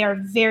would say are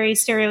very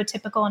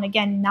stereotypical and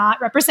again, not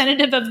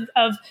representative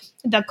of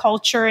the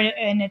culture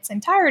in its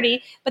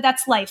entirety, but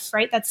that's life,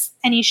 right? That's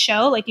any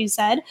show, like you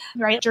said,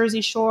 right?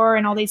 Jersey Shore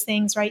and all these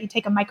things, right? You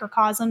take a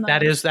microcosm.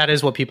 That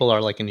is what people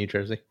are like in New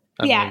Jersey.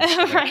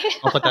 Right.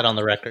 I'll put that on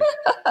the record.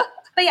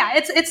 But yeah,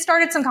 it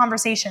started some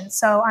conversations.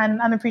 So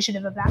I'm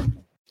appreciative of that.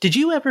 Did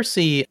you ever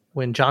see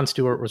when Jon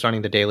Stewart was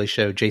running The Daily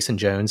Show, Jason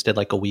Jones did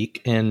like a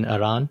week in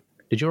Iran?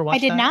 Did you ever watch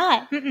that? I did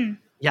not. Mm-mm.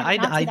 Yeah,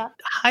 I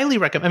highly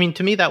recommend. I mean,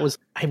 to me, that was,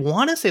 I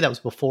want to say that was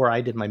before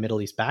I did my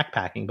Middle East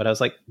backpacking, but I was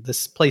like,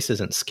 this place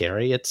isn't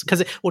scary. It's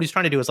because what he's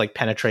trying to do is like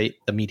penetrate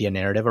the media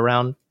narrative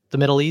around the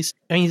Middle East.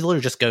 I mean, he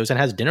literally just goes and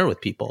has dinner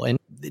with people and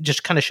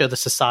just kind of show the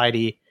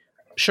society,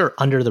 sure,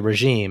 under the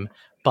regime,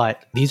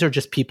 But these are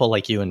just people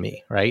like you and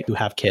me, right? Who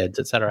have kids,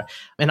 etc.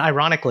 And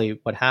ironically,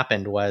 what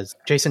happened was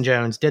Jason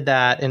Jones did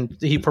that. And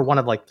he, for one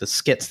of like the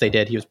skits they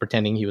did, he was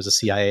pretending he was a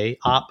CIA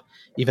op,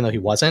 even though he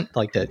wasn't,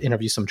 like to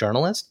interview some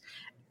journalist.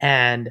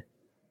 And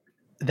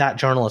that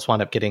journalist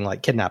wound up getting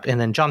like kidnapped.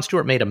 And then Jon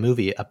Stewart made a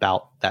movie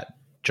about that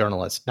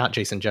journalist, not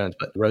Jason Jones,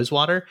 but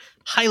Rosewater.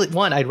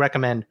 I'd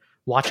recommend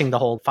watching the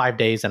whole 5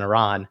 days in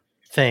Iran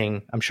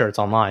thing. I'm sure it's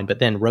online, but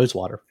then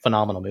Rosewater,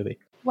 phenomenal movie.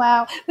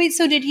 Wow. Wait,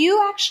 so did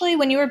you actually,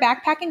 when you were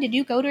backpacking, did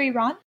you go to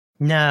Iran?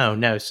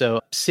 No.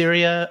 So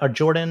Syria or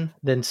Jordan,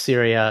 then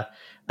Syria,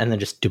 and then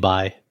just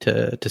Dubai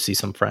to see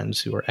some friends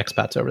who were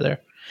expats over there.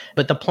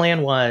 But the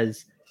plan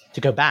was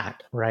to go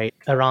back, right?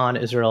 Iran,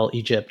 Israel,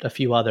 Egypt, a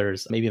few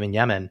others, maybe even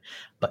Yemen.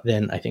 But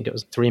then I think it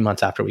was 3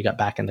 months after we got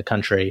back in the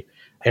country,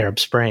 Arab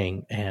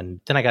Spring. And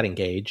then I got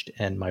engaged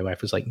and my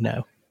wife was like,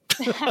 no.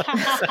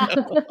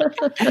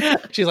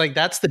 She's like,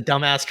 that's the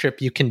dumbass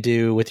trip you can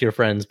do with your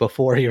friends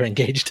before you're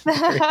engaged.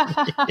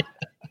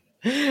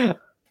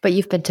 But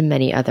you've been to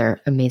many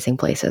other amazing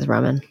places,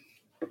 Raman.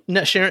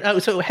 No, Sharon. Oh,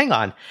 so hang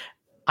on.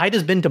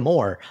 Ida's been to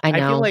more. I know.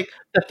 I feel like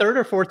the third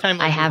or fourth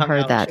time I have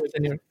heard that.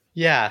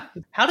 Yeah.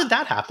 How did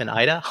that happen,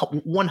 Ida?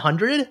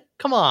 100?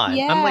 Come on.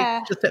 Yeah. I'm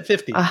like just at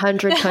 50.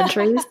 100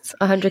 countries?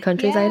 100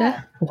 countries, Yeah.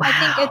 Ida? Wow.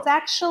 I think it's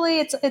actually,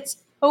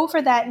 it's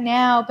over that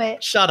now,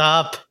 but Shut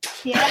up.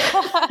 yeah,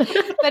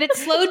 but it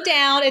slowed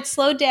down. It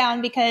slowed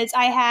down because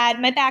I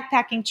had my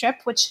backpacking trip,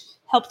 which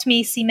helped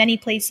me see many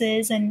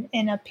places in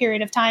a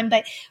period of time.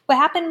 But what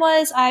happened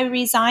was I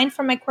resigned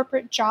from my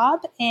corporate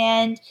job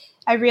and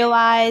I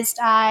realized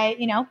I,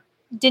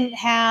 didn't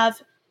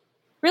have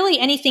really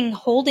anything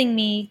holding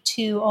me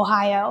to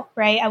Ohio,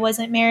 right? I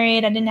wasn't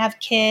married. I didn't have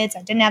kids.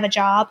 I didn't have a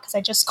job because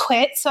I just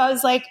quit. So I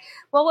was like,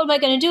 well, what am I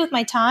going to do with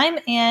my time?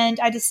 And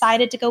I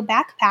decided to go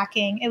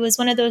backpacking. It was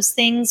one of those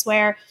things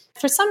where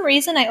for some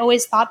reason, I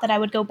always thought that I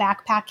would go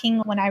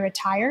backpacking when I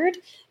retired,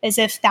 as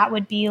if that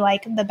would be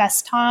like the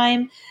best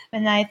time.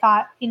 And I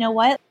thought, you know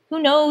what?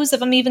 Who knows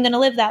if I'm even going to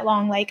live that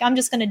long? Like, I'm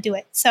just going to do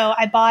it. So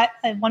I bought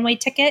a one-way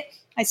ticket.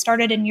 I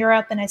started in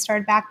Europe and I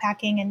started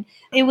backpacking, and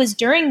it was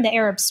during the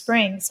Arab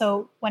Spring.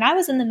 So when I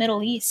was in the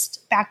Middle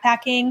East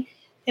backpacking,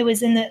 it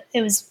was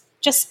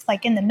just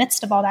like in the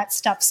midst of all that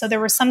stuff. So there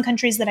were some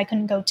countries that I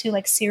couldn't go to,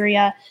 like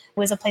Syria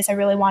was a place I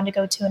really wanted to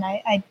go to, and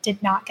I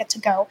did not get to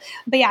go.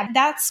 But yeah,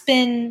 that's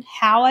been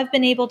how I've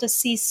been able to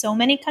see so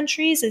many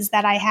countries, is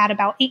that I had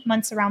about 8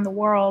 months around the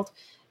world.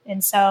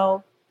 And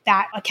so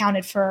that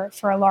accounted for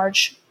a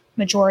large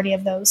majority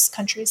of those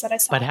countries that I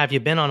saw. But have you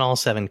been on all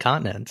 7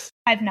 continents?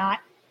 I've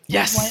not.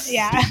 Yes.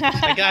 Yeah.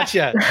 I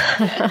gotcha.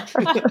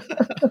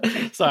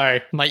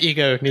 Sorry, my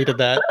ego needed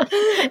that.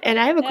 And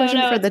I have a question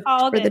for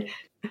the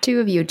two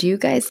of you. Do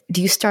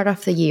you start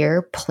off the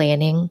year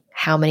planning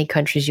how many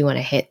countries you want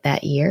to hit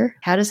that year?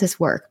 How does this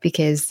work?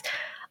 Because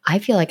I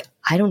feel like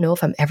I don't know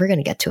if I'm ever going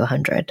to get to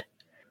 100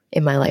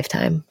 in my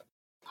lifetime.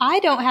 I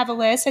don't have a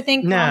list. I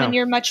think, Raman,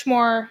 you're much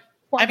more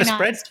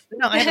organized.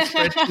 I have a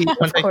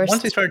spreadsheet.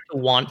 Once I started to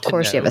want to know. Of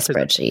course you have a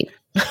spreadsheet.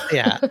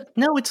 Yeah.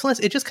 No, it's less.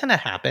 It just kind of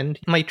happened.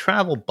 My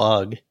travel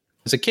bug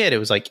as a kid, it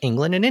was like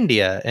England and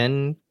India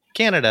and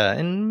Canada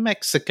and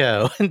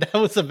Mexico. And that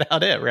was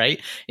about it, right?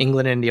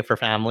 England and India for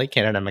family,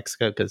 Canada and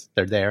Mexico because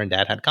they're there and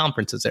dad had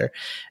conferences there.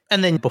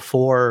 And then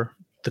before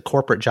the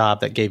corporate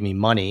job that gave me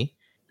money,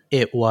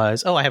 it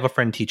was, I have a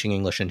friend teaching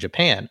English in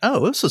Japan.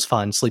 Oh, this was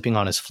fun, sleeping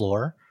on his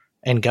floor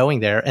and going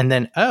there. And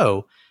then,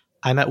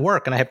 I'm at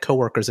work and I have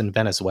coworkers in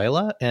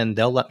Venezuela and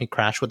they'll let me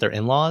crash with their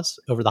in-laws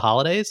over the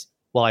holidays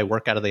while I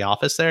work out of the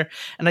office there.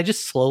 And I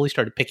just slowly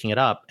started picking it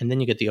up. And then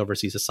you get the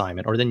overseas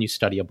assignment, or then you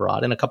study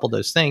abroad and a couple of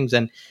those things.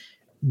 And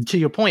to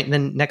your point,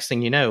 then next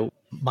thing you know,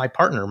 my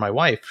partner, my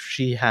wife,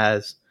 she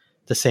has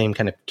the same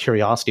kind of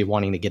curiosity of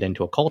wanting to get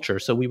into a culture.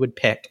 So we would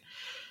pick,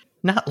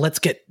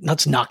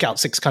 let's knock out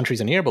 6 countries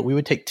in a year, but we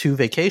would take 2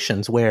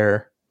 vacations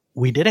where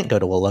we didn't go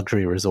to a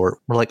luxury resort.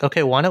 We're like,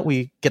 okay, why don't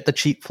we get the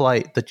cheap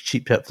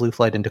JetBlue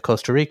flight into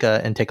Costa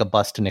Rica and take a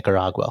bus to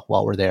Nicaragua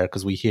while we're there,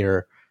 because we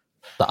hear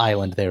the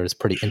island there is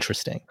pretty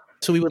interesting.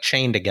 So we would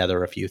chain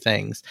together a few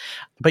things.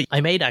 But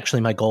I made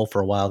actually my goal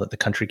for a while that the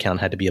country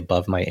count had to be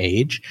above my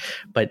age.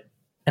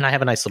 And I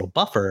have a nice little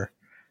buffer.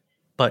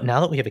 But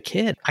now that we have a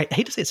kid, I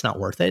hate to say it's not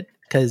worth it,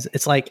 because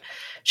it's like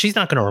she's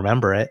not going to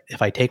remember it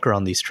if I take her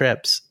on these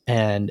trips.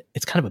 And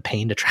it's kind of a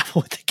pain to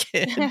travel with the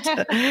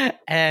kid.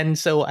 And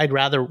so I'd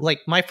rather, like,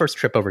 my first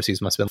trip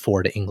overseas must have been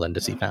 4 to England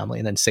to see family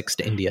and then 6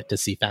 to India to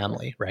see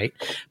family, right?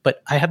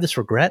 But I have this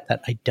regret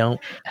that I don't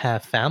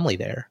have family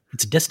there.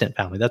 It's distant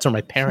family. That's where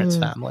my parents'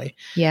 family.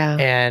 Yeah.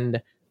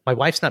 And my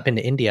wife's not been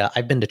to India.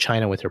 I've been to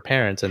China with her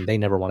parents, and they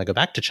never want to go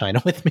back to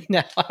China with me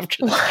now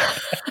after that.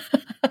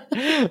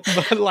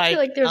 But like, I feel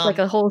like there's like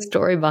a whole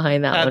story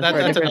behind that one.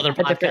 That's another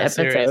podcast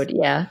episode. series.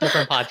 Yeah.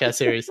 Different podcast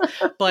series.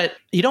 But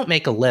you don't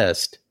make a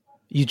list.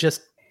 You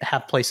just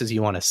have places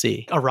you want to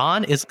see.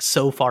 Iran is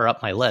so far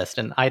up my list.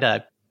 And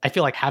Ida, I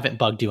feel like haven't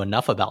bugged you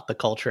enough about the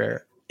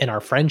culture in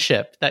our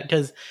friendship, that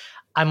because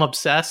I'm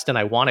obsessed and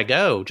I want to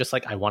go, just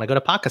like I want to go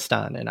to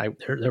Pakistan, and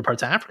there are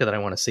parts of Africa that I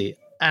want to see.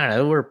 I don't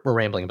know. We're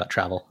rambling about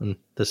travel, and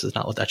this is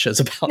not what that show's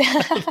about.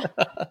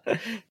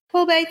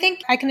 Well, but I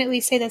think I can at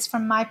least say this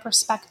from my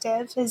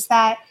perspective is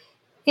that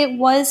it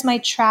was my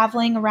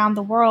traveling around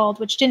the world,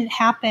 which didn't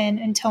happen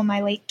until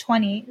my late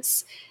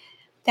 20s,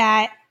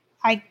 that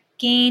I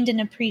gained an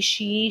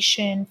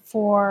appreciation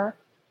for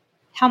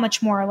how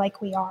much more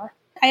alike we are.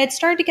 I had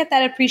started to get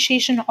that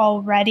appreciation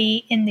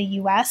already in the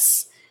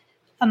US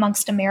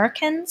amongst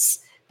Americans,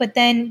 but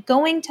then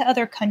going to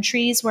other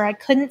countries where I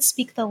couldn't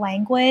speak the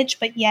language,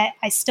 but yet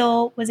I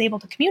still was able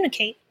to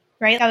communicate,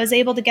 right? I was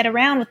able to get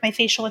around with my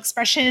facial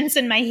expressions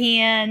and my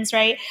hands,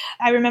 right?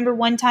 I remember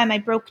one time I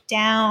broke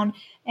down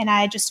and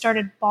I just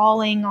started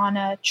bawling on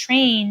a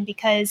train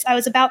because I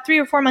was about 3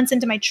 or 4 months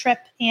into my trip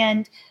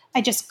and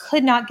I just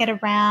could not get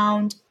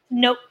around.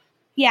 Nope.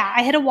 Yeah,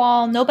 I hit a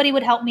wall. Nobody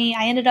would help me.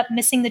 I ended up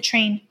missing the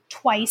train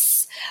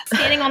twice,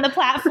 standing on the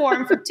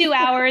platform for 2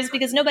 hours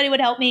because nobody would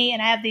help me.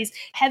 And I have these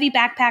heavy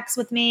backpacks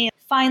with me.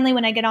 Finally,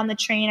 when I get on the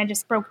train, I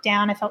just broke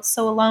down. I felt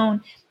so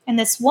alone. And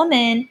this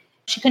woman,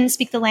 she couldn't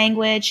speak the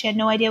language. She had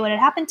no idea what had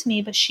happened to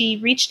me, but she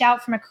reached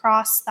out from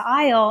across the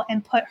aisle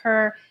and put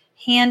her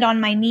hand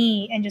on my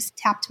knee and just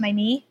tapped my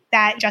knee.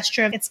 That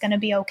gesture of it's going to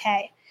be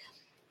okay.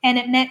 And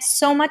it meant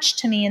so much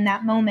to me in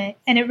that moment.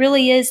 And it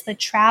really is the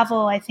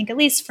travel, I think, at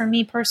least for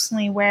me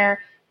personally,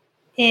 where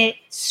it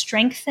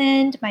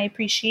strengthened my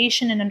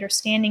appreciation and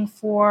understanding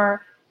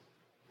for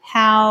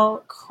how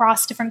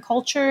across different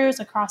cultures,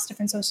 across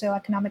different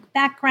socioeconomic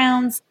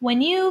backgrounds,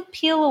 when you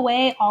peel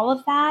away all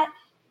of that,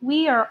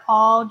 we are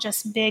all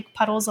just big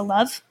puddles of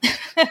love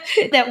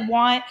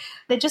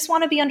that just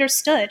want to be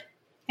understood.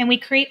 And we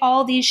create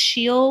all these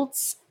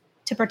shields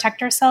to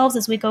protect ourselves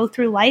as we go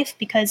through life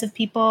because of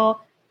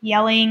people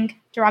yelling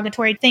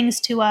derogatory things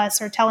to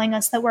us or telling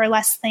us that we're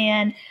less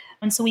than.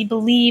 And so we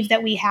believe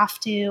that we have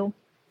to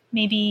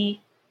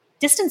maybe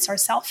distance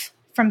ourselves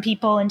from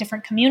people in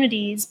different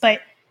communities.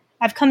 But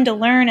I've come to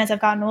learn as I've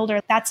gotten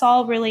older, that's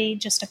all really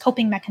just a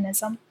coping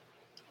mechanism.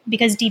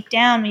 Because deep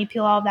down, when you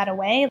peel all of that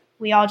away,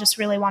 we all just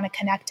really want to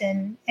connect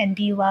and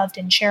be loved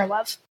and share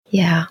love.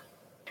 Yeah.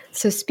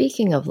 So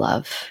speaking of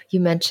love, you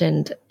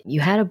mentioned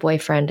you had a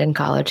boyfriend in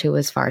college who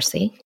was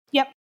Farsi.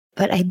 Yep.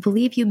 But I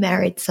believe you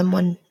married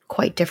someone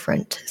quite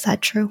different. Is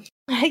that true?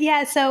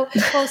 Yeah. So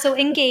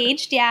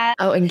engaged. Yeah.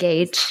 Oh,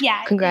 engaged.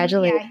 Yeah.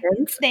 Congratulations.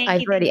 Yeah.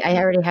 Thank you. I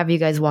already have you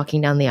guys walking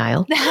down the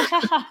aisle.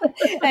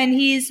 And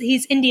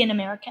he's Indian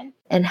American.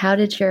 And how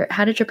did your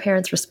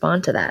parents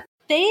respond to that?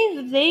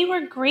 They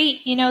were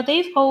great. You know,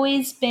 they've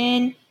always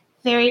been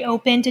very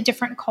open to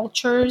different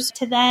cultures.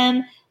 To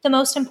them, the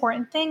most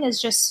important thing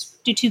is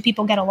just, do two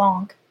people get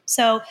along?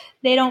 So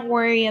they don't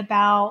worry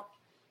about,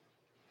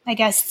 I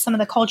guess, some of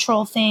the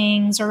cultural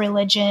things or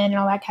religion and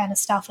all that kind of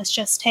stuff. It's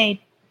just,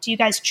 hey, do you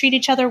guys treat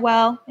each other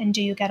well and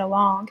do you get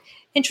along?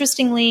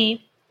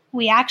 Interestingly,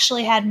 we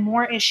actually had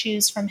more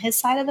issues from his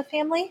side of the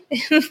family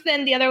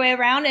than the other way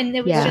around. And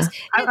it was just,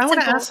 I want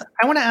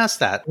to ask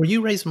that. Were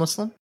you raised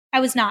Muslim? I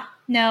was not.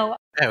 No.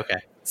 Oh, okay.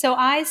 So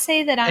I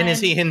say that And is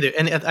he Hindu?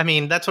 And I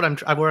mean, that's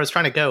what where I was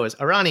trying to go is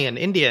Iranian,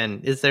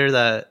 Indian. Is there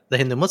the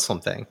Hindu Muslim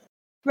thing?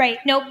 Right.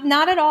 No,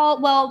 not at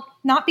all. Well,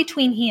 not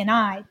between he and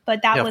I,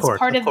 but that was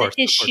part of the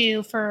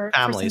issue for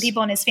some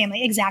people in his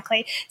family.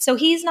 Exactly. So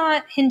he's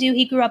not Hindu.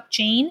 He grew up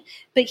Jain,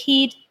 but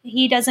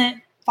he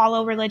doesn't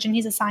follow religion.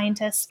 He's a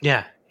scientist.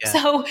 Yeah.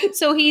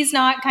 So he's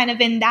not kind of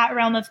in that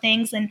realm of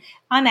things. And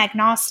I'm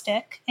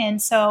agnostic.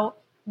 And so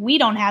we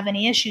don't have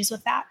any issues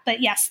with that.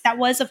 But yes, that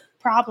was a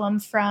problem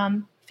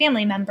from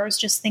family members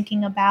just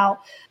thinking about,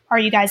 are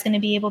you guys going to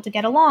be able to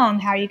get along?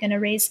 How are you going to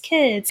raise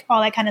kids?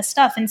 All that kind of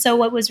stuff. And so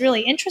what was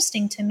really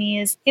interesting to me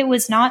is it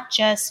was not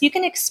just, you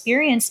can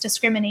experience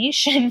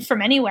discrimination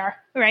from anywhere,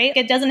 right?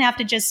 It doesn't have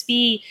to just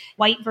be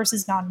white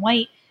versus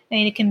non-white. I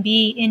mean, it can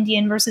be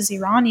Indian versus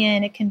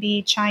Iranian. It can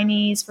be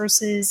Chinese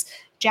versus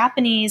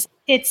Japanese.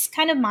 It's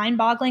kind of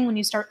mind-boggling when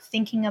you start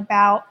thinking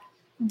about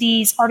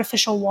these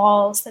artificial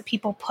walls that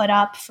people put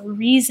up for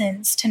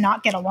reasons to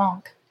not get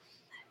along.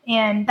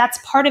 And that's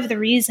part of the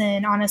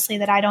reason, honestly,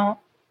 that I don't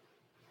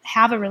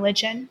have a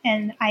religion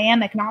and I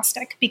am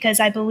agnostic, because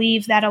I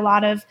believe that a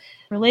lot of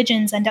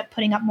religions end up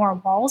putting up more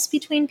walls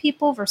between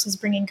people versus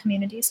bringing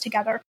communities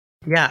together.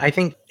 Yeah, I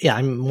think,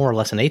 I'm more or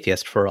less an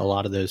atheist for a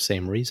lot of those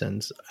same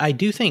reasons. I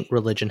do think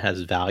religion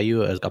has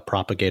value as a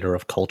propagator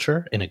of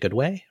culture in a good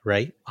way,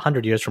 right?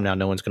 100 years from now,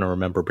 no one's going to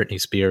remember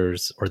Britney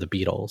Spears or the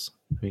Beatles.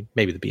 I mean,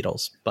 maybe the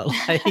Beatles, but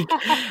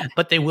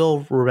but they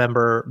will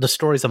remember the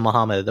stories of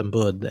Muhammad and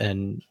Buddha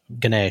and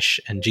Ganesh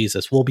and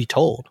Jesus will be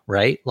told,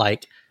 right?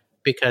 Like,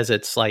 because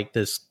it's like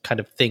this kind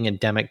of thing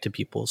endemic to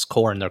people's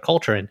core and their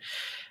culture. And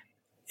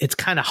it's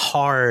kind of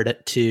hard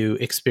to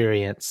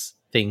experience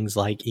things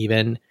like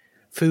even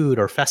food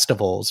or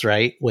festivals,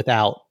 right,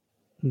 without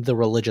the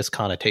religious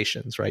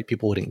connotations, right?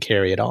 People wouldn't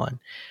carry it on.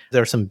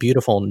 There are some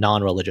beautiful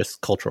non-religious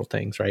cultural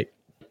things, right?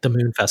 The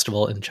Moon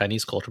Festival in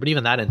Chinese culture, but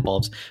even that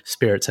involves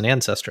spirits and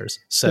ancestors.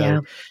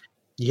 So,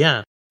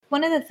 yeah.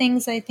 One of the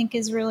things I think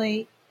is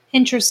really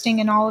interesting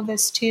in all of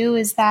this too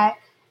is that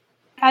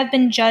I've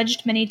been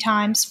judged many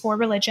times for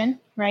religion,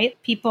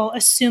 right? People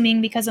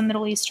assuming because I'm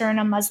Middle Eastern,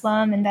 I'm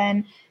Muslim, and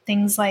then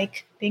things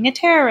like being a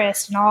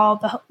terrorist and all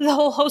the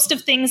whole host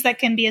of things that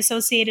can be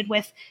associated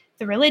with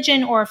the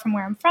religion or from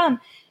where I'm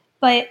from.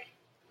 But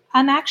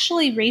I'm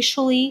actually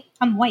racially,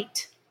 I'm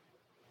white.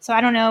 So I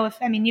don't know if,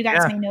 you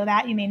guys may know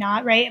that, you may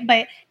not, right?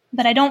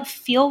 But I don't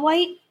feel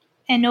white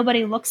and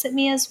nobody looks at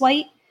me as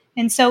white.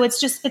 And so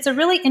it's a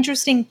really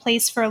interesting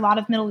place for a lot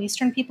of Middle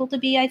Eastern people to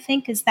be, I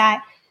think, is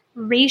that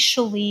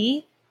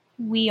racially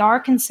we are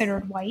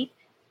considered white,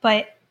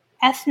 but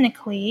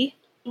ethnically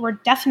we're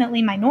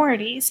definitely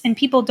minorities and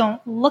people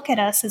don't look at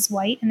us as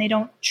white and they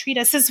don't treat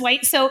us as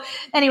white. So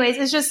anyways,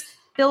 it's just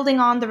building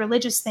on the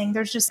religious thing.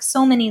 There's just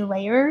so many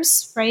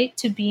layers, right,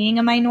 to being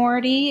a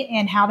minority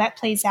and how that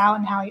plays out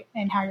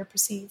and how you're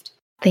perceived.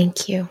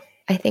 Thank you.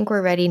 I think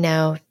we're ready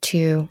now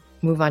to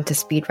move on to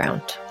speed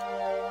round.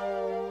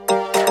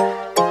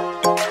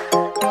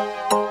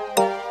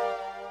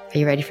 Are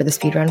you ready for the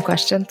speed round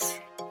questions?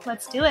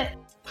 Let's do it.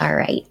 All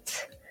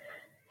right.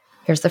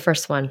 Here's the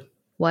first one.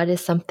 What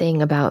is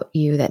something about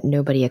you that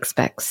nobody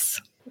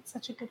expects? That's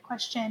such a good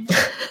question.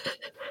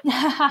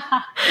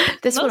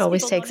 This one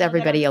always takes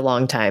everybody a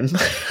long time.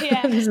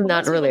 Yeah. This is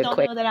not really a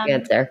quick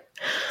answer.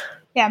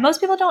 Yeah,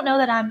 most people don't know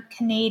that I'm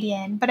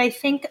Canadian, but I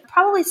think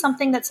probably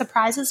something that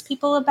surprises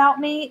people about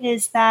me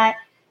is that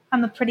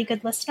I'm a pretty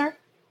good listener.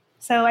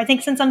 So I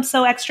think since I'm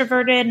so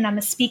extroverted and I'm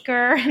a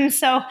speaker and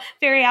so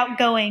very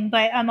outgoing,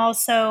 but I'm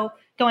also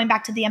going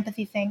back to the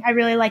empathy thing. I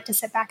really like to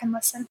sit back and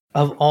listen.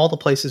 Of all the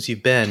places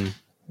you've been,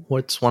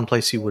 what's one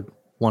place you would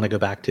want to go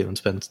back to and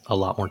spend a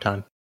lot more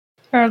time?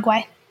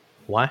 Uruguay.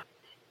 Why?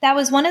 That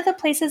was one of the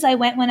places I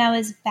went when I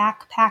was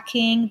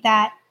backpacking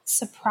that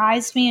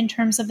surprised me in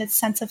terms of its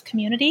sense of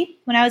community.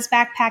 When I was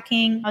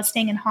backpacking, I was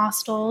staying in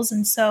hostels,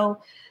 and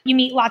so you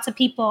meet lots of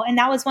people. And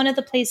that was one of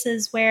the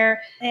places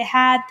where it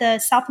had the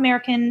South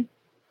American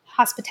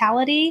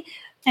hospitality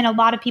and a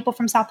lot of people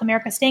from South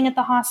America staying at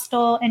the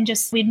hostel, and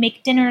just we'd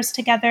make dinners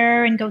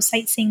together and go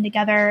sightseeing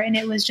together. And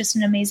it was just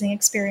an amazing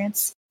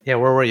experience. Yeah,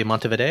 where were you?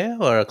 Montevideo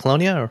or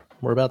Colonia or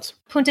whereabouts?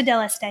 Punta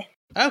del Este.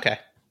 Okay.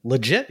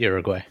 Legit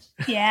Uruguay.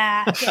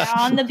 Yeah,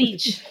 on the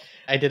beach.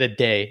 I did a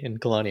day in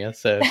Colonia,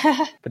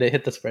 but it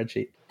hit the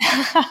spreadsheet.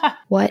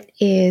 What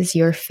is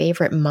your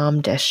favorite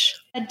mom dish?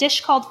 A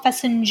dish called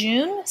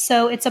fesenjoon.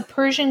 So it's a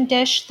Persian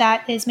dish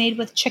that is made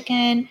with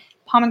chicken,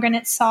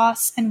 pomegranate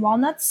sauce, and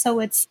walnuts.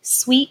 So it's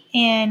sweet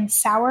and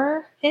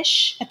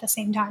sour-ish at the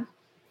same time.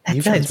 That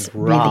you sounds guys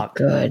rock.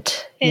 Really good.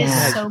 It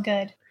is so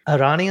good.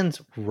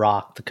 Iranians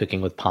rock the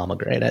cooking with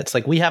pomegranates.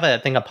 Like we have a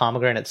thing of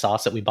pomegranate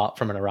sauce that we bought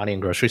from an Iranian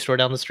grocery store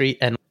down the street,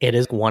 and it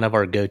is one of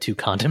our go-to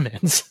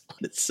condiments.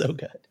 It's so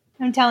good.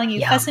 I'm telling you,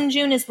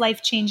 fesenjoon is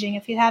life-changing.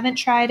 If you haven't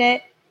tried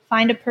it,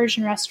 find a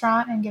Persian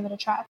restaurant and give it a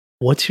try.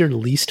 What's your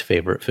least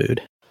favorite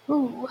food?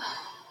 Ooh,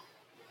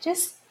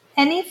 just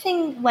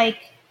anything like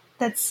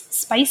that's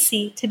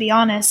spicy, to be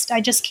honest. I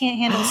just can't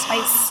handle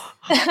spice.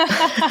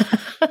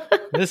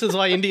 This is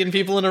why Indian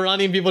people and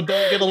Iranian people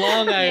don't get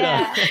along, Ida.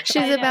 Yeah,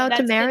 She's about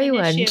to marry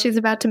one. Issue. She's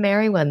about to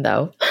marry one,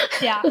 though.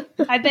 Yeah,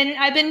 I've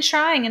been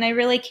trying, and I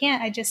really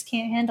can't. I just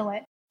can't handle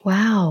it.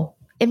 Wow.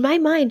 In my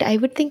mind, I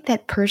would think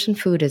that Persian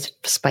food is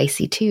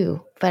spicy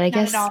too, but I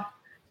guess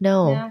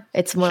no,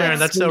 it's more. Sharon, like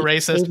that's so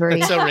racist. Flavory.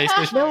 That's so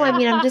racist. No, I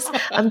mean,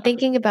 I'm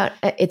thinking about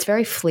it's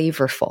very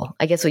flavorful.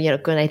 I guess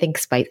when I think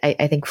spice,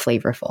 I think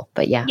flavorful.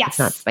 But yeah, it's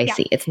not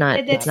spicy. Yeah.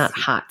 It's not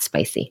hot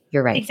spicy.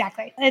 You're right.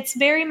 Exactly. It's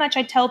very much.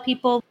 I tell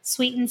people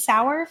sweet and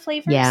sour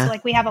flavors. Yeah. So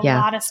like we have a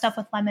lot of stuff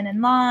with lemon and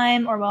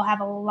lime, or we'll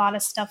have a lot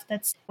of stuff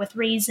that's with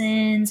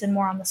raisins and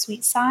more on the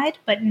sweet side,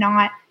 but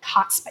not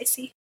hot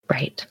spicy.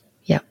 Right.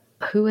 Yep.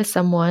 Who is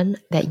someone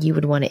that you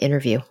would want to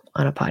interview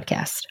on a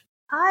podcast?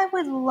 I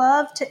would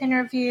love to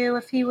interview,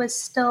 if he was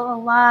still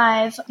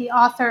alive, the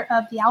author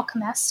of The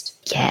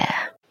Alchemist. Yeah.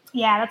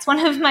 Yeah, that's one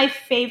of my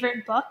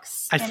favorite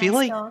books. I feel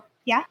like...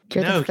 Yeah?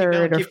 You're the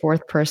third or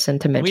fourth person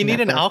to mention We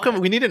need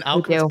an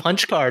alchemist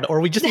punch card,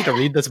 or we just need to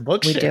read this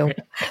book. We do.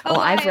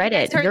 Well, I've read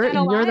it. You're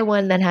the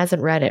one that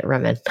hasn't read it,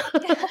 Raman.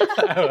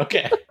 Oh,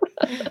 okay.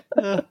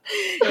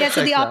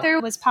 So the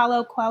author was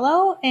Paulo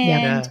Coelho,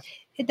 and...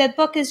 That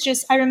book is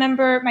just, I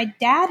remember my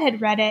dad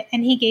had read it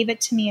and he gave it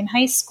to me in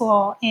high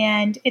school.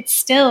 And it's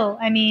still,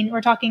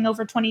 we're talking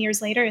over 20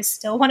 years later, is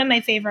still one of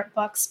my favorite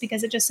books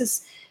because it just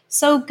is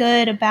so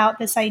good about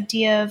this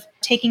idea of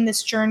taking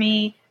this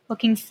journey,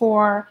 looking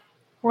for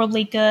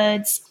worldly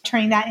goods,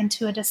 turning that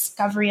into a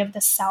discovery of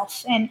the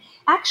self. And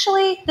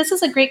actually, this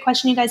is a great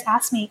question you guys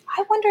asked me.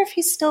 I wonder if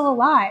he's still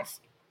alive.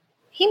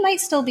 He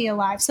might still be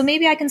alive. So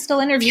maybe I can still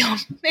interview him.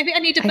 Maybe I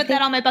need to put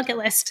that on my bucket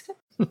list.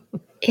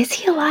 Is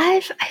he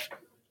alive?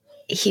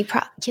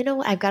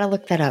 I've got to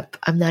look that up.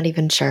 I'm not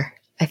even sure.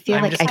 I feel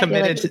like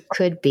it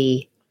could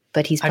be,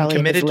 but he's probably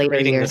in his later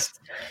years.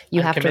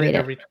 You have to read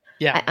it.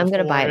 I'm going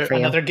to buy it for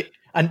you.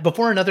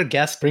 Before another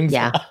guest brings it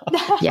up.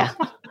 Yeah.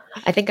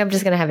 I think I'm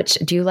just going to have it.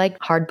 Do you like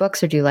hard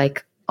books or do you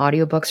like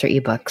audiobooks or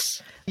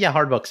ebooks? Yeah,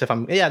 hard books.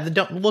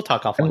 We'll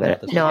talk offline.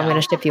 I'm going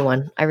to ship you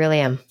one. I really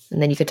am.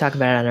 And then you could talk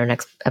about it on our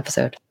next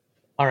episode.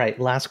 All right.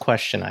 Last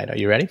question, Ida.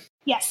 You ready?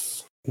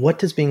 Yes. What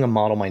does being a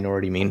model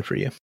minority mean for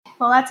you?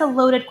 Well, that's a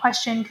loaded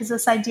question because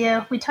this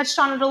idea, we touched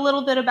on it a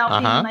little bit about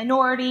being a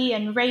minority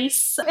and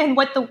race and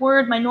what the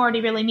word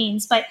minority really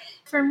means. But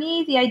for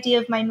me, the idea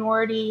of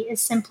minority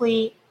is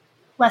simply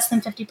less than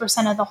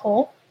 50% of the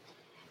whole.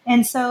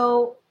 And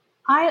so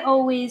I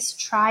always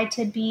try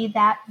to be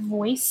that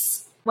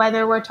voice,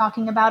 whether we're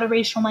talking about a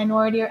racial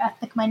minority or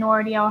ethnic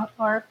minority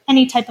or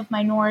any type of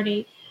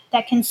minority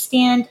that can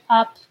stand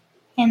up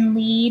and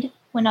lead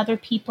when other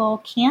people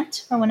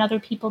can't or when other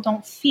people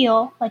don't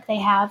feel like they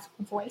have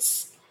a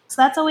voice.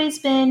 So that's always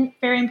been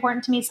very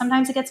important to me.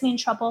 Sometimes it gets me in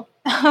trouble,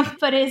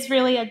 but it is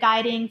really a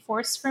guiding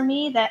force for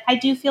me that I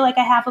do feel like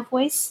I have a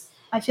voice.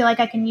 I feel like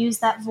I can use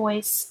that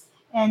voice.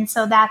 And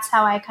so that's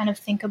how I kind of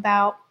think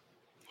about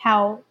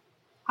how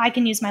I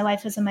can use my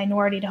life as a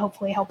minority to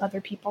hopefully help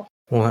other people.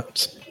 Well,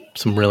 that's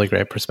some really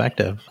great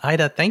perspective.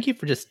 Ida, thank you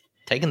for just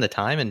taking the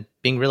time and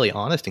being really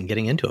honest and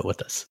getting into it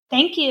with us.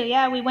 Thank you.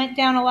 Yeah, we went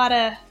down a lot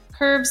of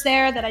curves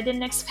there that I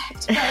didn't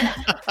expect,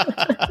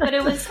 but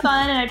it was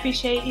fun, and I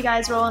appreciate you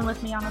guys rolling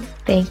with me on them.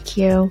 Thank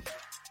you.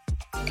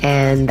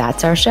 And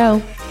that's our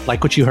show.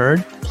 Like what you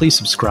heard? Please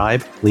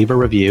subscribe, leave a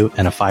review,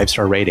 and a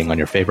 5-star rating on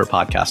your favorite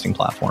podcasting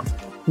platform.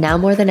 Now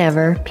more than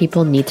ever,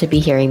 people need to be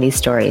hearing these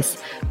stories.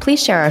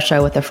 Please share our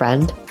show with a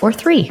friend or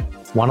 3.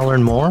 Want to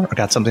learn more or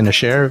got something to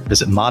share?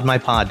 Visit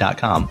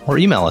modmypod.com or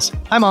email us,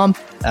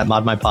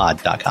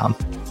 himom@modmypod.com.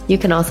 You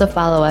can also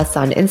follow us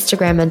on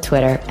Instagram and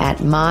Twitter at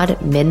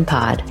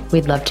modminpod.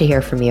 We'd love to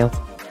hear from you.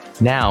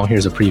 Now,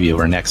 here's a preview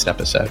of our next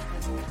episode.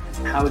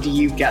 How do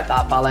you get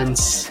that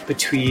balance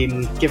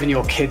between giving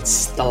your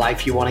kids the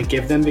life you want to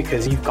give them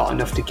because you've got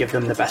enough to give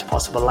them the best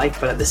possible life,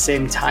 but at the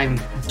same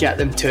time, get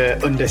them to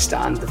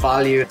understand the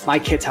value? My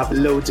kids have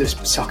loads of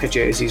soccer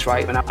jerseys,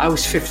 right? When I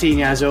was 15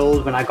 years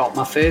old when I got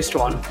my first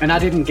one, and I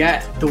didn't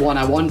get the one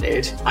I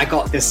wanted. I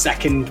got the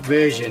second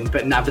version,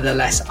 but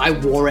nevertheless, I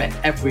wore it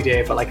every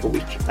day for like a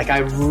week. Like I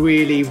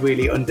really,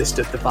 really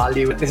understood the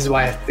value. This is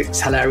why I think it's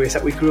hilarious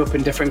that we grew up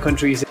in different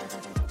countries.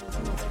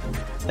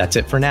 That's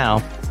it for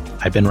now.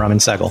 I've been Raman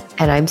Segal.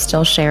 And I'm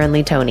still Sharon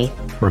Lee Tony.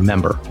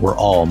 Remember, we're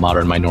all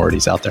modern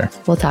minorities out there.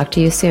 We'll talk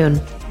to you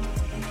soon.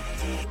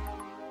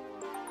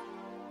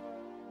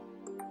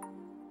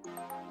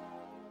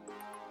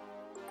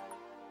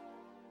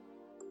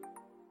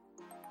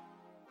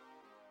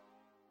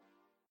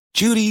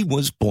 Judy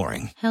was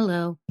boring.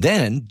 Hello.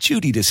 Then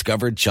Judy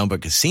discovered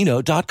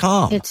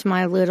ChumbaCasino.com. It's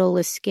my little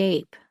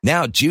escape.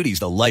 Now Judy's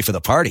the life of the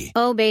party.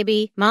 Oh,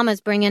 baby,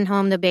 mama's bringing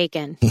home the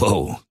bacon.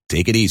 Whoa,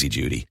 take it easy,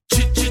 Judy.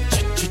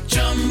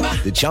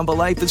 The Chumba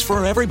life is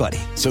for everybody.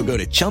 So go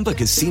to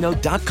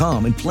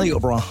ChumbaCasino.com and play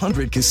over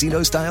 100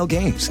 casino-style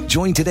games.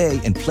 Join today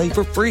and play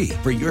for free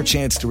for your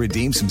chance to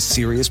redeem some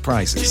serious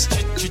prizes.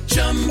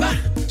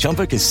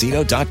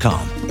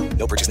 ChumbaCasino.com.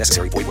 No purchase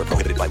necessary. Void where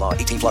prohibited by law.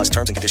 18+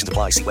 terms and conditions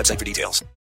apply. See website for details.